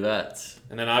 gnarly vets,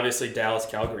 and then obviously Dallas,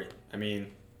 Calgary. I mean,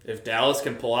 if Dallas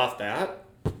can pull off that,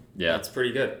 that's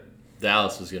pretty good.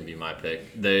 Dallas was going to be my pick.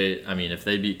 If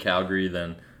they beat Calgary,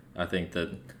 then I think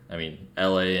that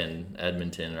LA and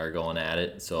Edmonton are going at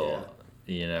it. So. Yeah.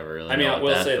 You never really know. I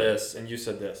will say this, and you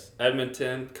said this.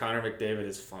 Edmonton, Connor McDavid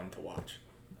is fun to watch.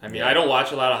 I mean, I don't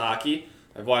watch a lot of hockey.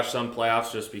 I've watched some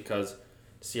playoffs just because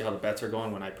to see how the bets are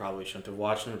going when I probably shouldn't have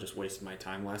watched them. Just wasted my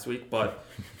time last week. But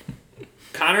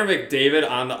Connor McDavid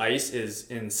on the ice is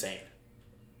insane.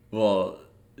 Well,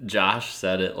 Josh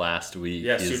said it last week.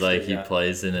 Yeah, he's like he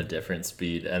plays in a different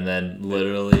speed. And then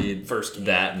literally first game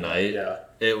that night,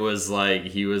 it was like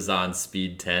he was on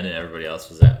speed 10 and everybody else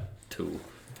was at 2.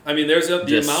 I mean, there's the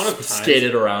amount of times...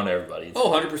 skated around everybody.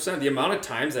 Oh, 100%. The amount of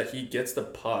times that he gets the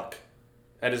puck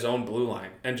at his own blue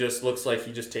line and just looks like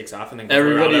he just takes off and then goes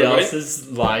everybody else's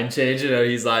line changing and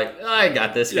he's like, I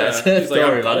got this, guys. He's like, don't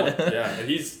worry about it. Yeah, and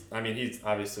he's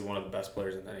obviously one of the best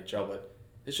players in the NHL, but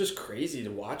it's just crazy to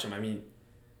watch him. I mean,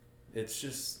 it's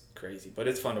just crazy, but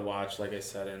it's fun to watch, like I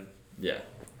said. And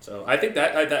so I think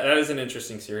that is an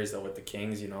interesting series, though, with the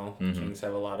Kings, Kings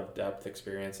have a lot of depth,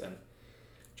 experience, and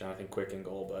Jonathan Quick in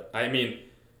goal. But, I mean,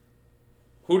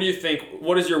 who do you think –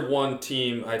 what is your one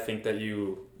team, I think, that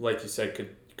you, like you said,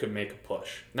 could make a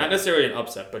push? Not necessarily an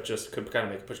upset, but just could kind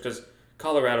of make a push. Because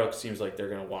Colorado seems like they're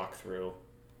going to walk through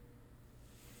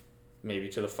maybe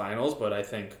to the finals, but I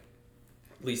think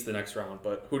at least the next round.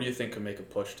 But who do you think could make a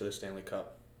push to the Stanley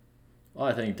Cup? Well,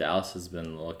 I think Dallas has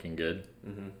been looking good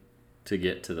to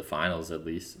get to the finals at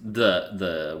least.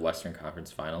 The Western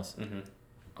Conference Finals. Mm-hmm.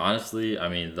 Honestly, I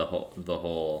mean, the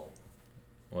whole,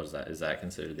 what is that? Is that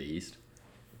considered the East?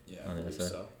 Yeah, I believe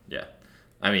so. Yeah.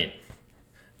 I mean,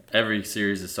 every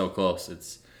series is so close.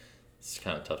 It's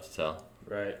kind of tough to tell.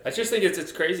 Right. I just think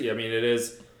it's crazy. I mean, it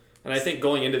is. And I think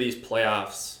going into these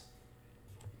playoffs,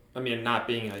 I mean, not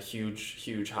being a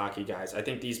huge hockey guys, I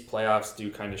think these playoffs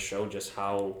do kind of show just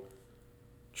how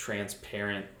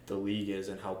transparent the league is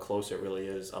and how close it really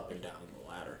is up and down the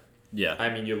ladder. Yeah. I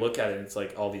mean, you look at it and it's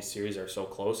like all these series are so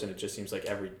close and it just seems like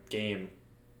every game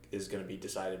is going to be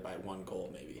decided by 1 goal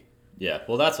maybe. Yeah.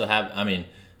 Well, that's what happened. I mean,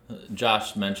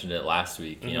 Josh mentioned it last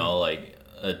week, you know, like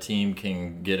a team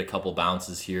can get a couple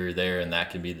bounces here or there and that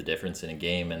can be the difference in a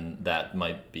game, and that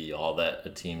might be all that a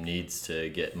team needs to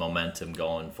get momentum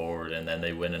going forward, and then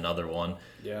they win another one.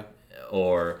 Yeah.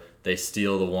 Or they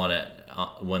steal the one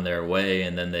when they're away,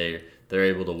 and then they're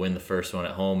able to win the first one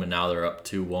at home, and now they're up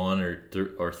 2-1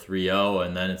 or 3-0,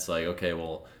 and then it's like, okay,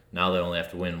 well, now they only have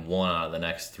to win 1 out of the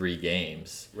next 3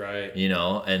 games. Right. You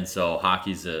know, and so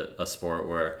hockey's a sport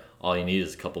where all you need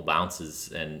is a couple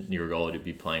bounces and your goalie to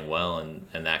be playing well,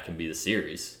 and that can be the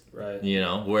series. Right. You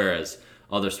know, whereas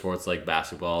other sports like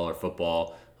basketball or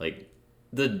football, like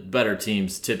the better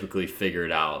teams typically figure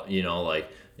it out. You know, like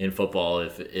in football,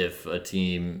 if a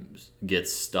team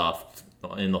gets stuffed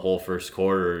in the whole first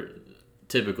quarter,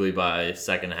 typically by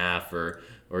second half or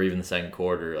even the second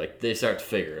quarter, like they start to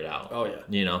figure it out. Oh yeah.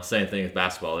 You know, same thing with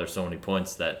basketball. There's so many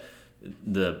points that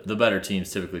the better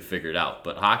teams typically figure it out.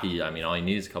 But hockey, I mean, all you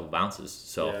need is a couple bounces.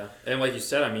 So yeah. And like you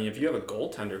said, I mean, if you have a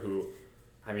goaltender who,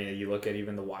 I mean, you look at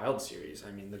even the Wild series,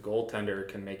 I mean, the goaltender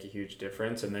can make a huge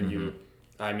difference. And then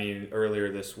I mean,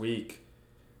 earlier this week,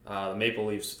 the Maple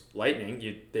Leafs Lightning,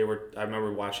 I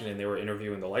remember watching it and they were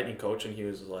interviewing the Lightning coach and he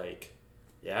was like,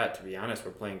 yeah, to be honest,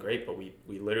 we're playing great, but we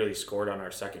literally scored on our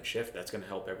second shift. That's going to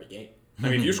help every game. I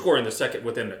mean, if you score in the second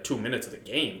within the 2 minutes of the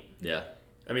game, yeah.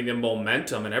 I mean, the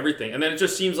momentum and everything. And then it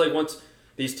just seems like once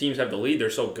these teams have the lead,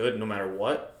 they're so good no matter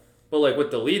what. But, like,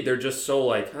 with the lead, they're just so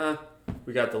like,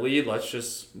 we got the lead.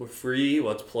 We're free.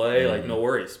 Let's play. Like, no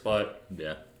worries. But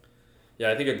yeah,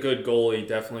 I think a good goalie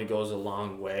definitely goes a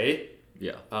long way.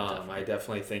 Yeah. I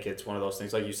definitely think it's one of those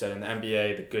things, like you said, in the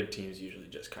NBA, the good teams usually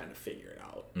just kind of figure it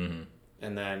out. Mm-hmm.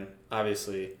 And then,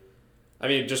 obviously, I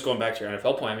mean, just going back to your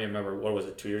NFL point, I mean, remember, what was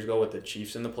it, 2 years ago with the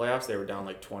Chiefs in the playoffs? They were down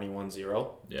like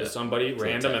 21-0 to somebody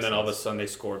random, and then all of a sudden they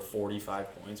scored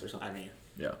 45 points or something. I mean,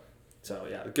 yeah. So,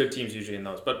 yeah, the good teams usually in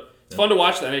those. But it's fun to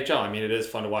watch the NHL. I mean, it is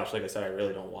fun to watch. Like I said, I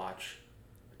really don't watch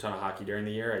a ton of hockey during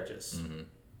the year. I just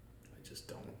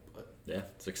don't. But yeah,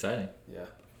 it's exciting. Yeah.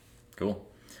 Cool.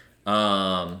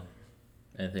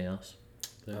 Anything else?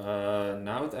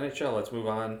 Now with the NHL, let's move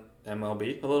on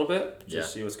MLB a little bit.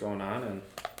 Just see what's going on. And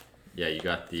yeah, you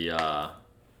got the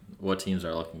what teams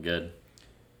are looking good?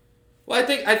 Well,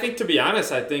 I think to be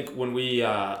honest, I think when we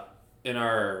I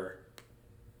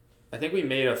think we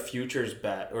made a futures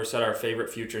bet or set our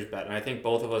favorite futures bet, and I think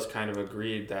both of us kind of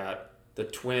agreed that the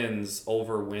Twins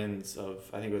over wins of,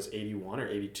 I think it was 81 or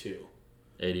 82.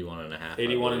 81 and a half.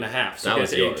 81 and a half. So that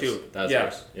was yours. 82. That's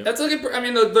yours. Yep. That's looking. I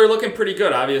mean, they're looking pretty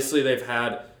good. Obviously, they've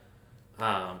had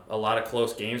a lot of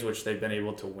close games, which they've been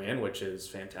able to win, which is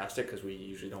fantastic because we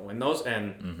usually don't win those.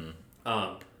 And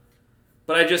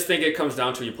but I just think it comes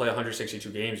down to, you play 162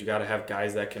 games, you got to have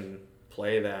guys that can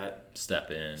play that. Step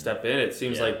in. It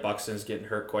seems like Buxton's getting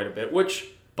hurt quite a bit, which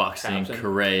Buxton,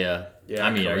 Correa. Yeah,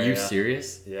 I mean, Correa. Are you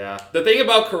serious? Yeah. The thing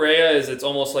about Correa is it's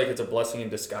almost like it's a blessing in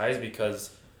disguise,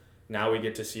 because now we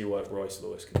get to see what Royce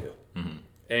Lewis can do. Mm-hmm.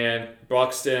 And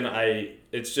Buxton, I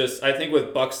think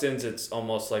with Buxton's, it's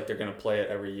almost like they're going to play it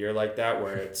every year like that,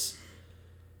 where it's,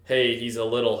 hey, he's a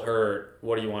little hurt,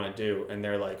 what do you want to do? And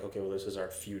they're like, okay, well, this is our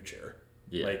future.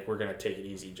 Yeah. Like, we're going to take it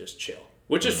easy, just chill.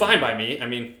 Which is fine by me. I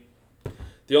mean,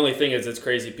 the only thing is, it's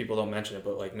crazy people don't mention it,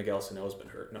 but like Miguel Sano's been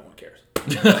hurt. No one cares.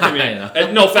 I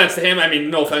mean, no offense to him. I mean,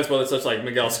 no offense, but it's just like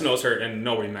Miguel Sano's hurt and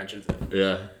nobody mentions it.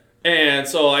 Yeah. And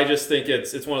so I just think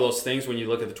it's one of those things when you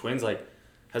look at the Twins, like,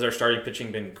 has our starting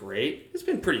pitching been great? It's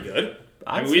been pretty good.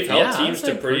 I mean, we've held teams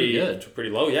to pretty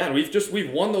low. Yeah, and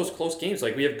we've won those close games.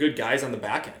 Like, we have good guys on the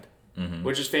back end,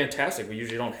 which is fantastic. We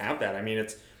usually don't have that. I mean,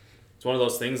 it's one of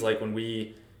those things, like when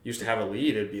we used to have a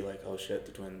lead, it'd be like, oh shit,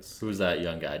 the Twins. Who's that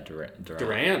young guy?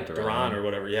 Durant or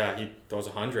whatever. Yeah, he throws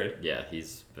 100. Yeah,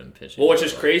 he's been pitching. Well, which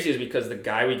is crazy is because the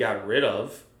guy we got rid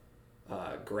of,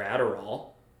 Gratterall,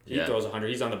 he throws 100.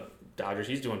 He's on the Dodgers.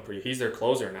 He's their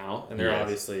closer now, and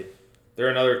they're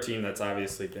another team that's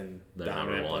obviously been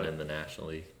dominant. Number one in the National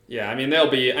League. Yeah, I mean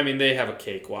they have a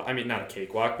cakewalk. I mean, not a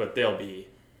cakewalk, but they'll be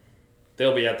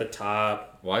at the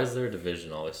top. Why is their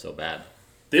division always so bad?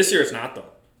 This year it's not, though.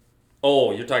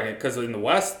 Oh, you're talking because in the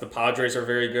West, the Padres are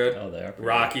very good. Oh, they are.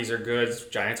 Rockies are good.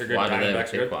 Giants are good. Why do they have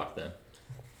a cakewalk then?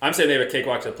 I'm saying they have a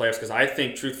cakewalk to the playoffs because I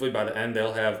think, truthfully, by the end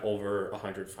they'll have over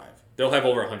 105. They'll have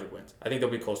over 100 wins. I think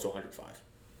they'll be close to 105.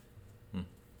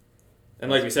 And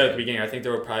like we said at the beginning, I think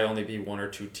there will probably only be one or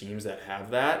two teams that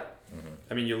have that. Mm-hmm.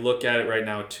 I mean, you look at it right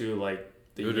now too, like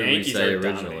the Yankees. Who did we say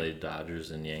originally? Dodgers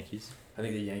and Yankees. I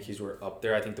think the Yankees were up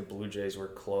there. I think the Blue Jays were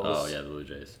close. Oh, yeah, the Blue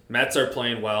Jays. Mets are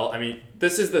playing well. I mean,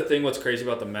 this is the thing. What's crazy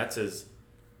about the Mets is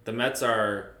the Mets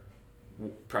are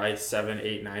probably 7,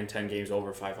 8, 9, 10 games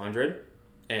over 500,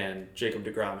 and Jacob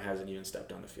deGrom hasn't even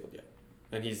stepped on the field yet.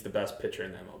 And he's the best pitcher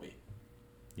in the MLB.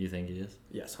 You think he is?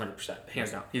 Yes, 100%.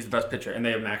 Hands down. He's the best pitcher. And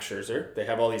they have Max Scherzer. They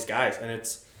have all these guys. And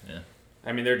it's... Yeah.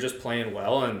 I mean, they're just playing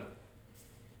well, and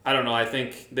I don't know. I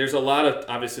think there's a lot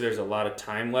of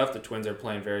time left. The Twins are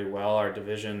playing very well. Our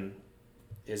division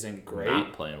isn't great.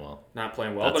 Not playing well. That's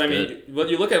but I mean, when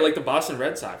you look at like the Boston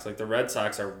Red Sox, like the Red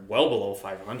Sox are well below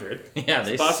 500. Yeah,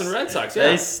 the Boston Red Sox. Yeah,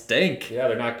 they stink. Yeah,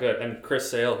 they're not good. And Chris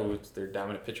Sale, who's their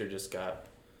dominant pitcher, just got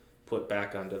put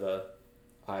back onto the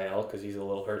IL because he's a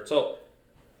little hurt. So,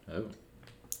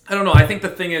 I don't know. I think the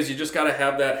thing is, you just got to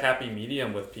have that happy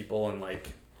medium with people, and like,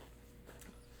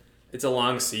 it's a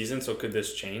long season, so could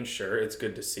this change? Sure, it's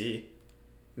good to see.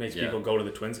 Makes people go to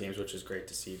the Twins games, which is great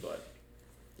to see. But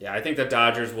yeah, I think the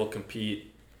Dodgers will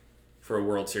compete for a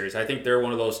World Series. I think they're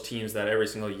one of those teams that every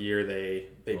single year they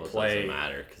play. It doesn't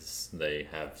matter because they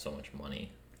have so much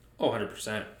money. Oh,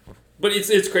 100%. But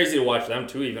it's crazy to watch them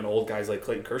too. Even old guys like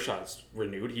Clayton Kershaw's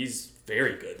renewed. He's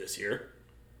very good this year.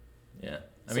 Yeah.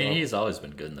 I mean, he's always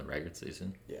been good in the regular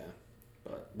season. Yeah,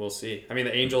 but we'll see. I mean,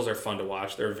 the Angels are fun to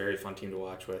watch. They're a very fun team to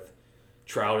watch with.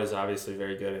 Trout is obviously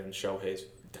very good, and Shohei's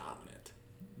dominant.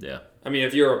 Yeah. I mean,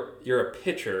 if you're a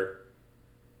pitcher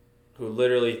who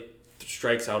literally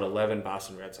strikes out 11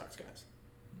 Boston Red Sox guys,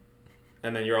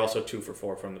 and then you're also 2 for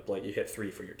 4 from the plate, you hit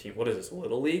 3 for your team. What is this,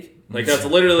 Little League? Like, that's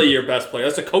literally your best player.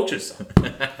 That's a coach's son.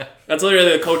 That's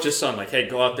literally the coach's son. Like, hey,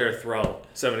 go out there, throw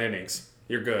 7 innings.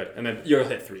 You're good. And then you'll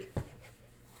hit 3.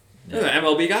 You're an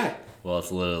MLB guy. Well,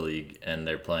 it's Little League, and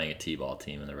they're playing a T-ball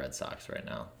team in the Red Sox right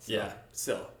now. So. Yeah,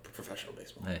 still professional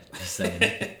baseball. Hey, just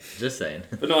saying. Just saying.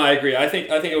 But no, I agree. I think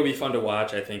it would be fun to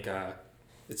watch. I think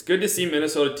it's good to see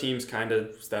Minnesota teams kind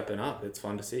of stepping up. It's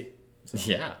fun to see. So,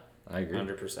 yeah, I agree.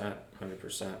 100%.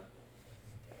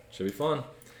 Should be fun.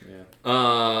 Yeah.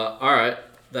 All right.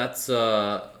 That's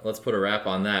let's put a wrap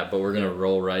on that, but we're gonna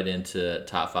roll right into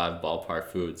top 5 ballpark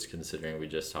foods, considering we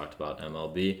just talked about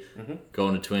MLB. Mm-hmm.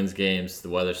 Going to Twins games, the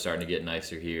weather's starting to get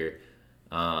nicer here.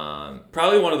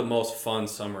 Probably one of the most fun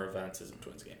summer events is a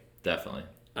Twins game. Definitely.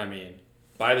 I mean,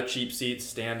 buy the cheap seats,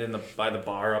 stand by the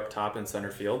bar up top in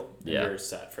center field, and you're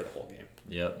set for the whole game.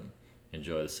 Yep.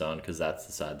 Enjoy the sun, because that's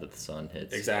the side that the sun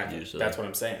hits. Exactly. Usually. That's what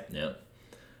I'm saying. Yep.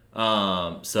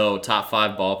 So top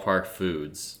 5 ballpark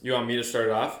foods. You want me to start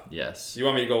it off? Yes. You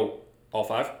want me to go all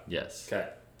 5? Yes. Okay.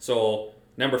 So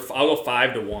I'll go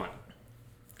 5-1.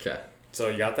 Okay. So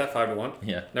you got that 5-1?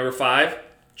 Yeah. Number 5,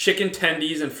 chicken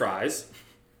tendies and fries.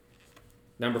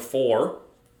 Number 4,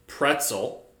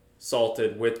 pretzel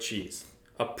salted with cheese.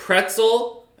 A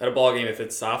pretzel at a ball game, if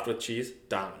it's soft with cheese,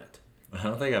 dominant. I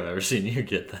don't think I've ever seen you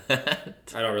get that.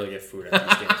 I don't really get food at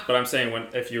these games, but I'm saying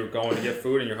if you're going to get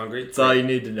food and you're hungry, that's all you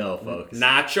need to know, folks.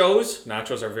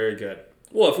 Nachos are very good.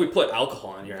 Well, if we put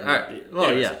alcohol in here, all right.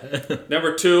 Well, yeah.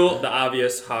 Number 2, the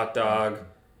obvious hot dog.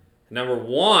 Number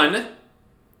 1,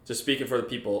 just speaking for the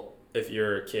people, if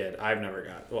you're a kid, I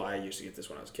used to get this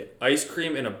when I was a kid. Ice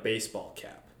cream in a baseball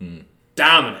cap.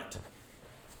 Dominant.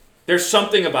 There's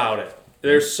something about it.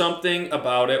 Where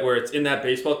it's in that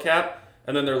baseball cap.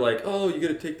 And then they're like, oh, you got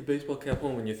to take the baseball cap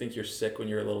home when you think you're sick when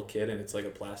you're a little kid and it's like a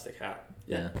plastic hat.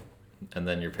 Yeah. And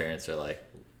then your parents are like,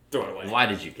 throw it away. Why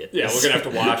did you get this? Yeah, we're going to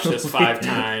have to wash this 5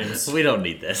 times. We don't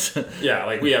need this. Yeah,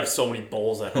 like we have so many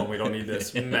bowls at home. We don't need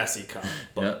this messy cup.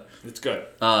 But it's good.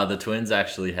 The Twins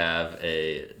actually have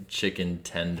a chicken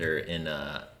tender in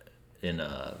a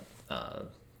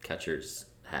catcher's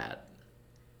hat.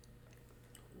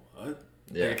 What?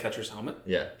 Yeah. Like a catcher's helmet?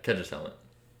 Yeah, catcher's helmet.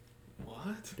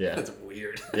 What? Yeah. That's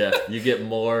weird. Yeah, you get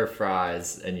more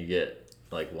fries and you get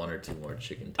like 1 or 2 more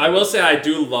chicken tenders. I will say I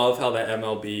do love how the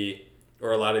MLB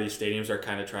or a lot of these stadiums are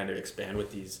kind of trying to expand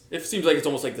with these. It seems like it's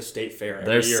almost like the state fair every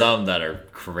There's year. some that are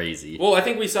crazy. Well, I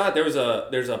think we saw it. There's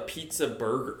a pizza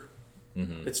burger.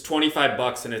 Mm-hmm. It's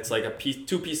 $25 and it's like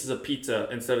 2 pieces of pizza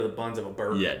instead of the buns of a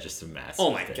burger. Yeah, just a massive.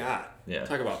 Oh my thing. god. Yeah.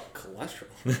 Talk about cholesterol.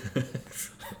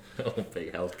 Oh,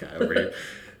 big health guy over here.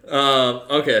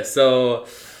 Okay, so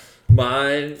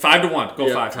mine 5-1.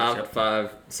 Go 5. Top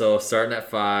 5. So starting at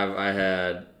 5, I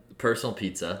had personal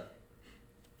pizza.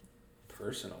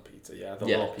 Personal pizza, yeah.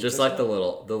 Little pizza just like the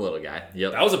little guy.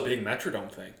 Yep. That was a big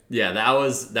Metrodome thing. Yeah, that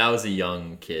was a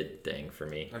young kid thing for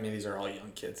me. I mean, these are all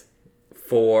young kids.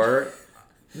 4,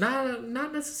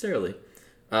 not necessarily.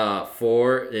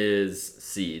 4 is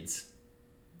seeds.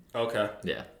 Okay.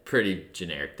 Yeah, pretty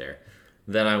generic there.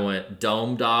 Then I went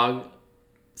Dome Dog,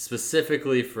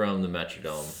 specifically from the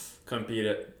Metrodome. Couldn't beat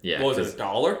it. Yeah. What was it,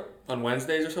 $1 on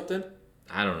Wednesdays or something?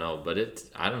 I don't know, but it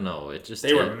just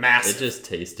were massive. It just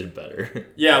tasted better.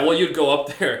 Yeah, well, you'd go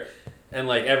up there, and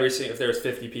like if there was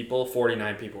 50 people,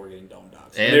 49 people were getting Dome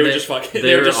Dogs. And they were just fucking.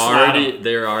 They were just already in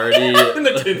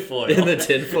the tinfoil. In the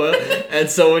tinfoil, and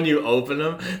so when you open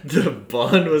them, the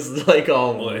bun was like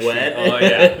all mushy. wet. Oh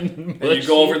yeah, and you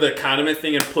go over the condiment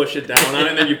thing and push it down on it,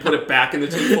 and then you put it back in the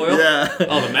tinfoil. Yeah.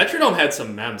 Oh, the Metrodome had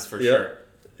some memes for sure.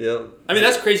 Yep. I mean,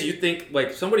 that's crazy. You think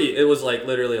like somebody? It was like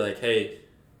literally like, hey.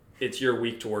 It's your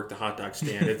week to work the hot dog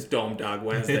stand. It's Dome Dog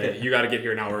Wednesday. You got to get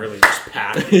here an hour early and just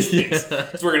pack these things.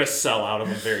 Because we're going to sell out of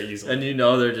them very easily. And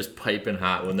they're just piping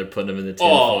hot when they're putting them in the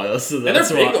tinfoil. So and they're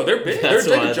big, though. They're big. They're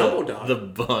like a jumbo dog. The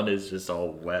bun is just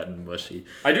all wet and mushy.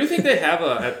 I do think they have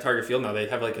at Target Field now, they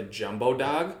have like a jumbo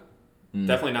dog.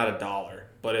 Definitely not $1.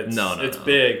 But it's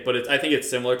big. But I think it's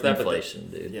similar to that. Inflation,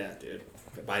 dude. Yeah, dude.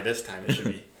 By this time, it should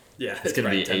be. Yeah, it's going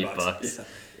to be $8.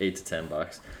 Yeah. $8 to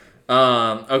 $10.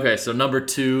 Okay, so number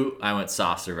 2, I went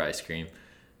soft serve ice cream.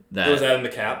 Was that in the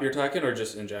cap you're talking, or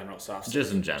just in general soft serve?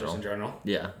 Just in general. Just in general?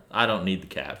 Yeah, I don't need the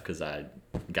cap because I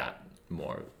got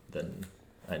more than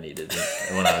I needed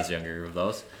when I was younger of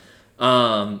those.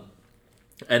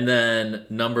 And then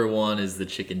number 1 is the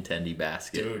chicken tendy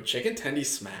basket. Dude, chicken tendy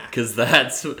smack. Because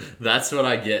that's what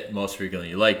I get most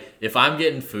frequently. Like, if I'm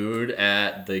getting food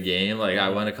at the game, like I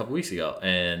went a couple weeks ago,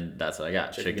 and that's what I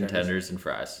got. Chicken tenders and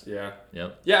fries. Yeah.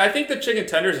 Yep. Yeah, I think the chicken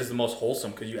tenders is the most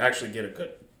wholesome because you actually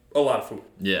get a lot of food.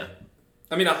 Yeah.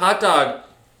 I mean, a hot dog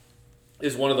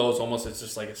is one of those almost, it's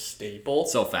just like a staple.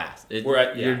 So fast.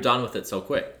 You're done with it so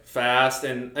quick. Fast,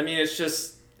 and I mean,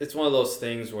 it's one of those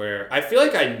things where I feel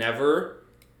like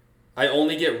I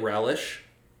only get relish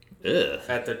Ugh.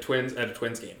 at a Twins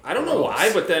game. I don't know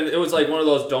why, but then it was like one of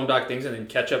those dome dock things, and then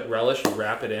ketchup relish, you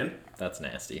wrap it in. That's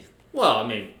nasty. Well, I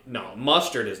mean, no,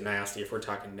 mustard is nasty if we're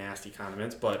talking nasty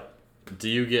condiments, but Do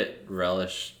you get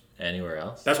relish anywhere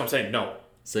else? that's what I'm saying. No,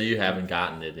 So you haven't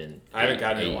gotten it in I haven't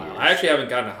gotten it in a 8 while. years. I actually haven't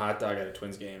gotten a hot dog at a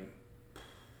Twins game.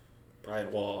 Probably,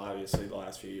 well, obviously the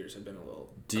last few years have been a little.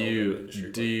 Do COVID you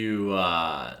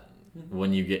industry,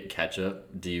 when you get ketchup,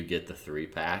 do you get the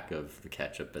 3-pack of the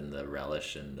ketchup and the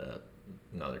relish and the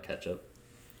another ketchup?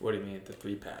 What do you mean the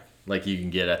 3-pack? Like you can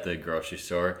get at the grocery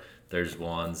store. There's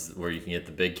ones where you can get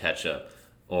the big ketchup,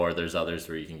 or there's others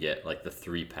where you can get like the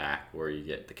 3-pack where you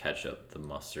get the ketchup, the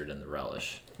mustard, and the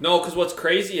relish. No, because what's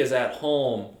crazy is at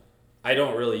home, I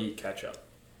don't really eat ketchup.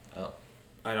 Oh,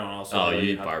 I don't also. Oh, really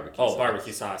you eat have- barbecue Oh, sauce.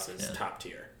 barbecue sauce is Yeah. top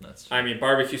tier. that's true. I mean,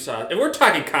 barbecue sauce. If we're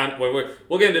talking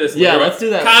we'll get into this. Yeah, later. let's do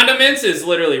that. Condiments is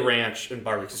literally ranch and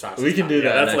barbecue sauce. We can do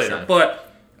that That's next later. time.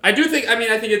 But I do think. I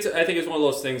mean, I think it's one of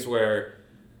those things where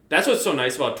that's what's so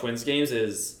nice about Twins games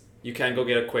is you can go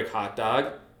get a quick hot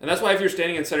dog, and that's why if you're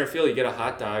standing in center field, you get a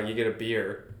hot dog, you get a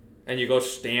beer, and you go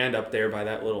stand up there by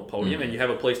that little podium, and you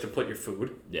have a place to put your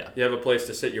food. Yeah. You have a place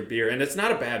to sit your beer, and it's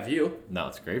not a bad view. No,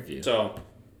 it's a great view. So.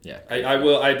 Yeah.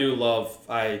 I do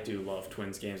love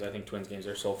Twins games. I think Twins games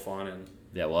are so fun, and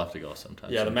Yeah, we'll have to go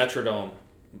sometime. yeah, the soon. Metrodome.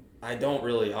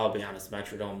 I'll be honest,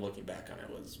 Metrodome looking back on it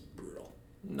was brutal.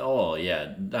 No,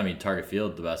 yeah. I mean, Target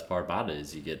Field, the best part about it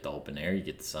is you get the open air, you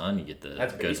get the sun, you get the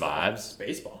That's good baseball. vibes. It's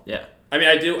baseball. Yeah. I mean,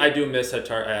 I do miss at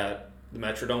the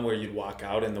Metrodome where you'd walk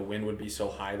out and the wind would be so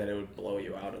high that it would blow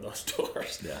you out of those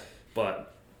doors. Yeah.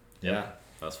 But yeah,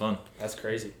 That was fun. that's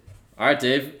crazy. All right,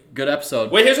 Dave. Good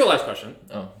episode. Wait, here's our last question.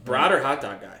 Oh. Brat or hot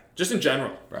dog guy? Just in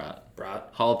general. Brat.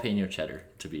 Brat. Jalapeno cheddar,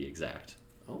 to be exact.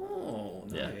 Oh,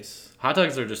 Yeah. nice. Hot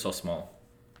dogs are just so small.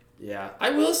 Yeah, I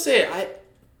will say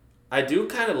I do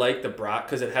kind of like the brat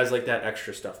because it has like that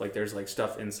extra stuff. Like there's like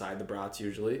stuff inside the brats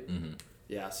usually. Mm-hmm.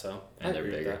 Yeah, so And I they're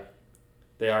agree with bigger. that.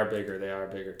 They are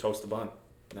bigger. Toast the bun.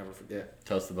 Never forget.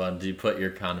 Toast the bun. Do you put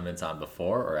your condiments on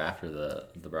before or after the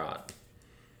brat?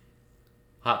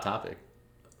 Hot topic.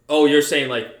 Oh, you're saying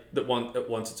like the one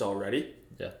once it's all ready?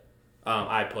 Yeah.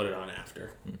 I put it on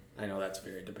after. I know that's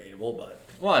very debatable, but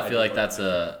Well, I feel do like put that's it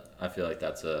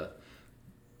on a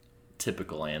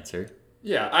typical answer.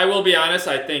 yeah, I will be honest.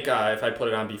 I think if I put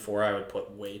it on before, I would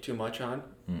put way too much on,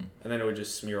 and then it would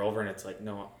just smear over. And it's like,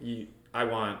 no,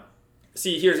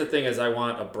 here's the thing: is I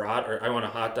want a brat or I want a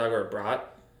hot dog or a brat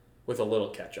with a little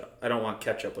ketchup. I don't want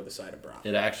ketchup with a side of brat.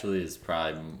 It actually is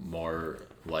probably more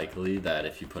likely that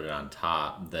if you put it on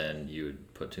top, then you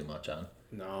would put too much on.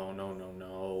 No.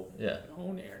 Yeah.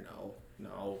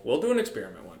 No. We'll do an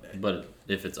experiment one day. But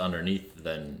if it's underneath,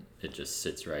 then it just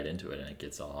sits right into it and it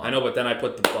gets all on. I know, but then I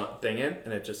put the thing in,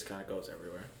 and it just kind of goes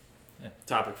everywhere. Yeah.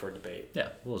 Topic for debate. Yeah,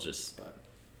 we'll just But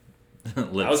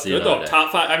live that was see good another though. day.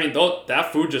 Top 5. I mean,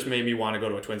 that food just made me want to go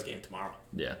to a Twins game tomorrow.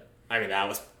 Yeah. I mean, that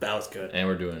was good. And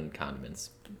we're doing condiments.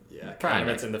 Yeah, Probably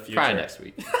condiments in the future. Probably next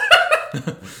week.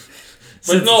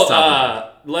 But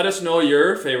no, let us know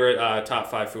your favorite top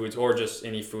 5 foods or just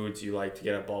any foods you like to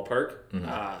get at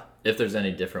Ballpark. If there's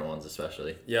any different ones,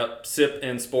 especially. Yep, Sip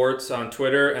in Sports on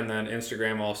Twitter and then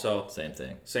Instagram also. Same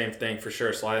thing. Same thing for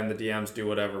sure. Slide in the DMs, do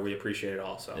whatever. We appreciate it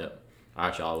all. So. Yep. All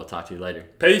right, y'all. We'll talk to you later.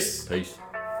 Peace. Peace.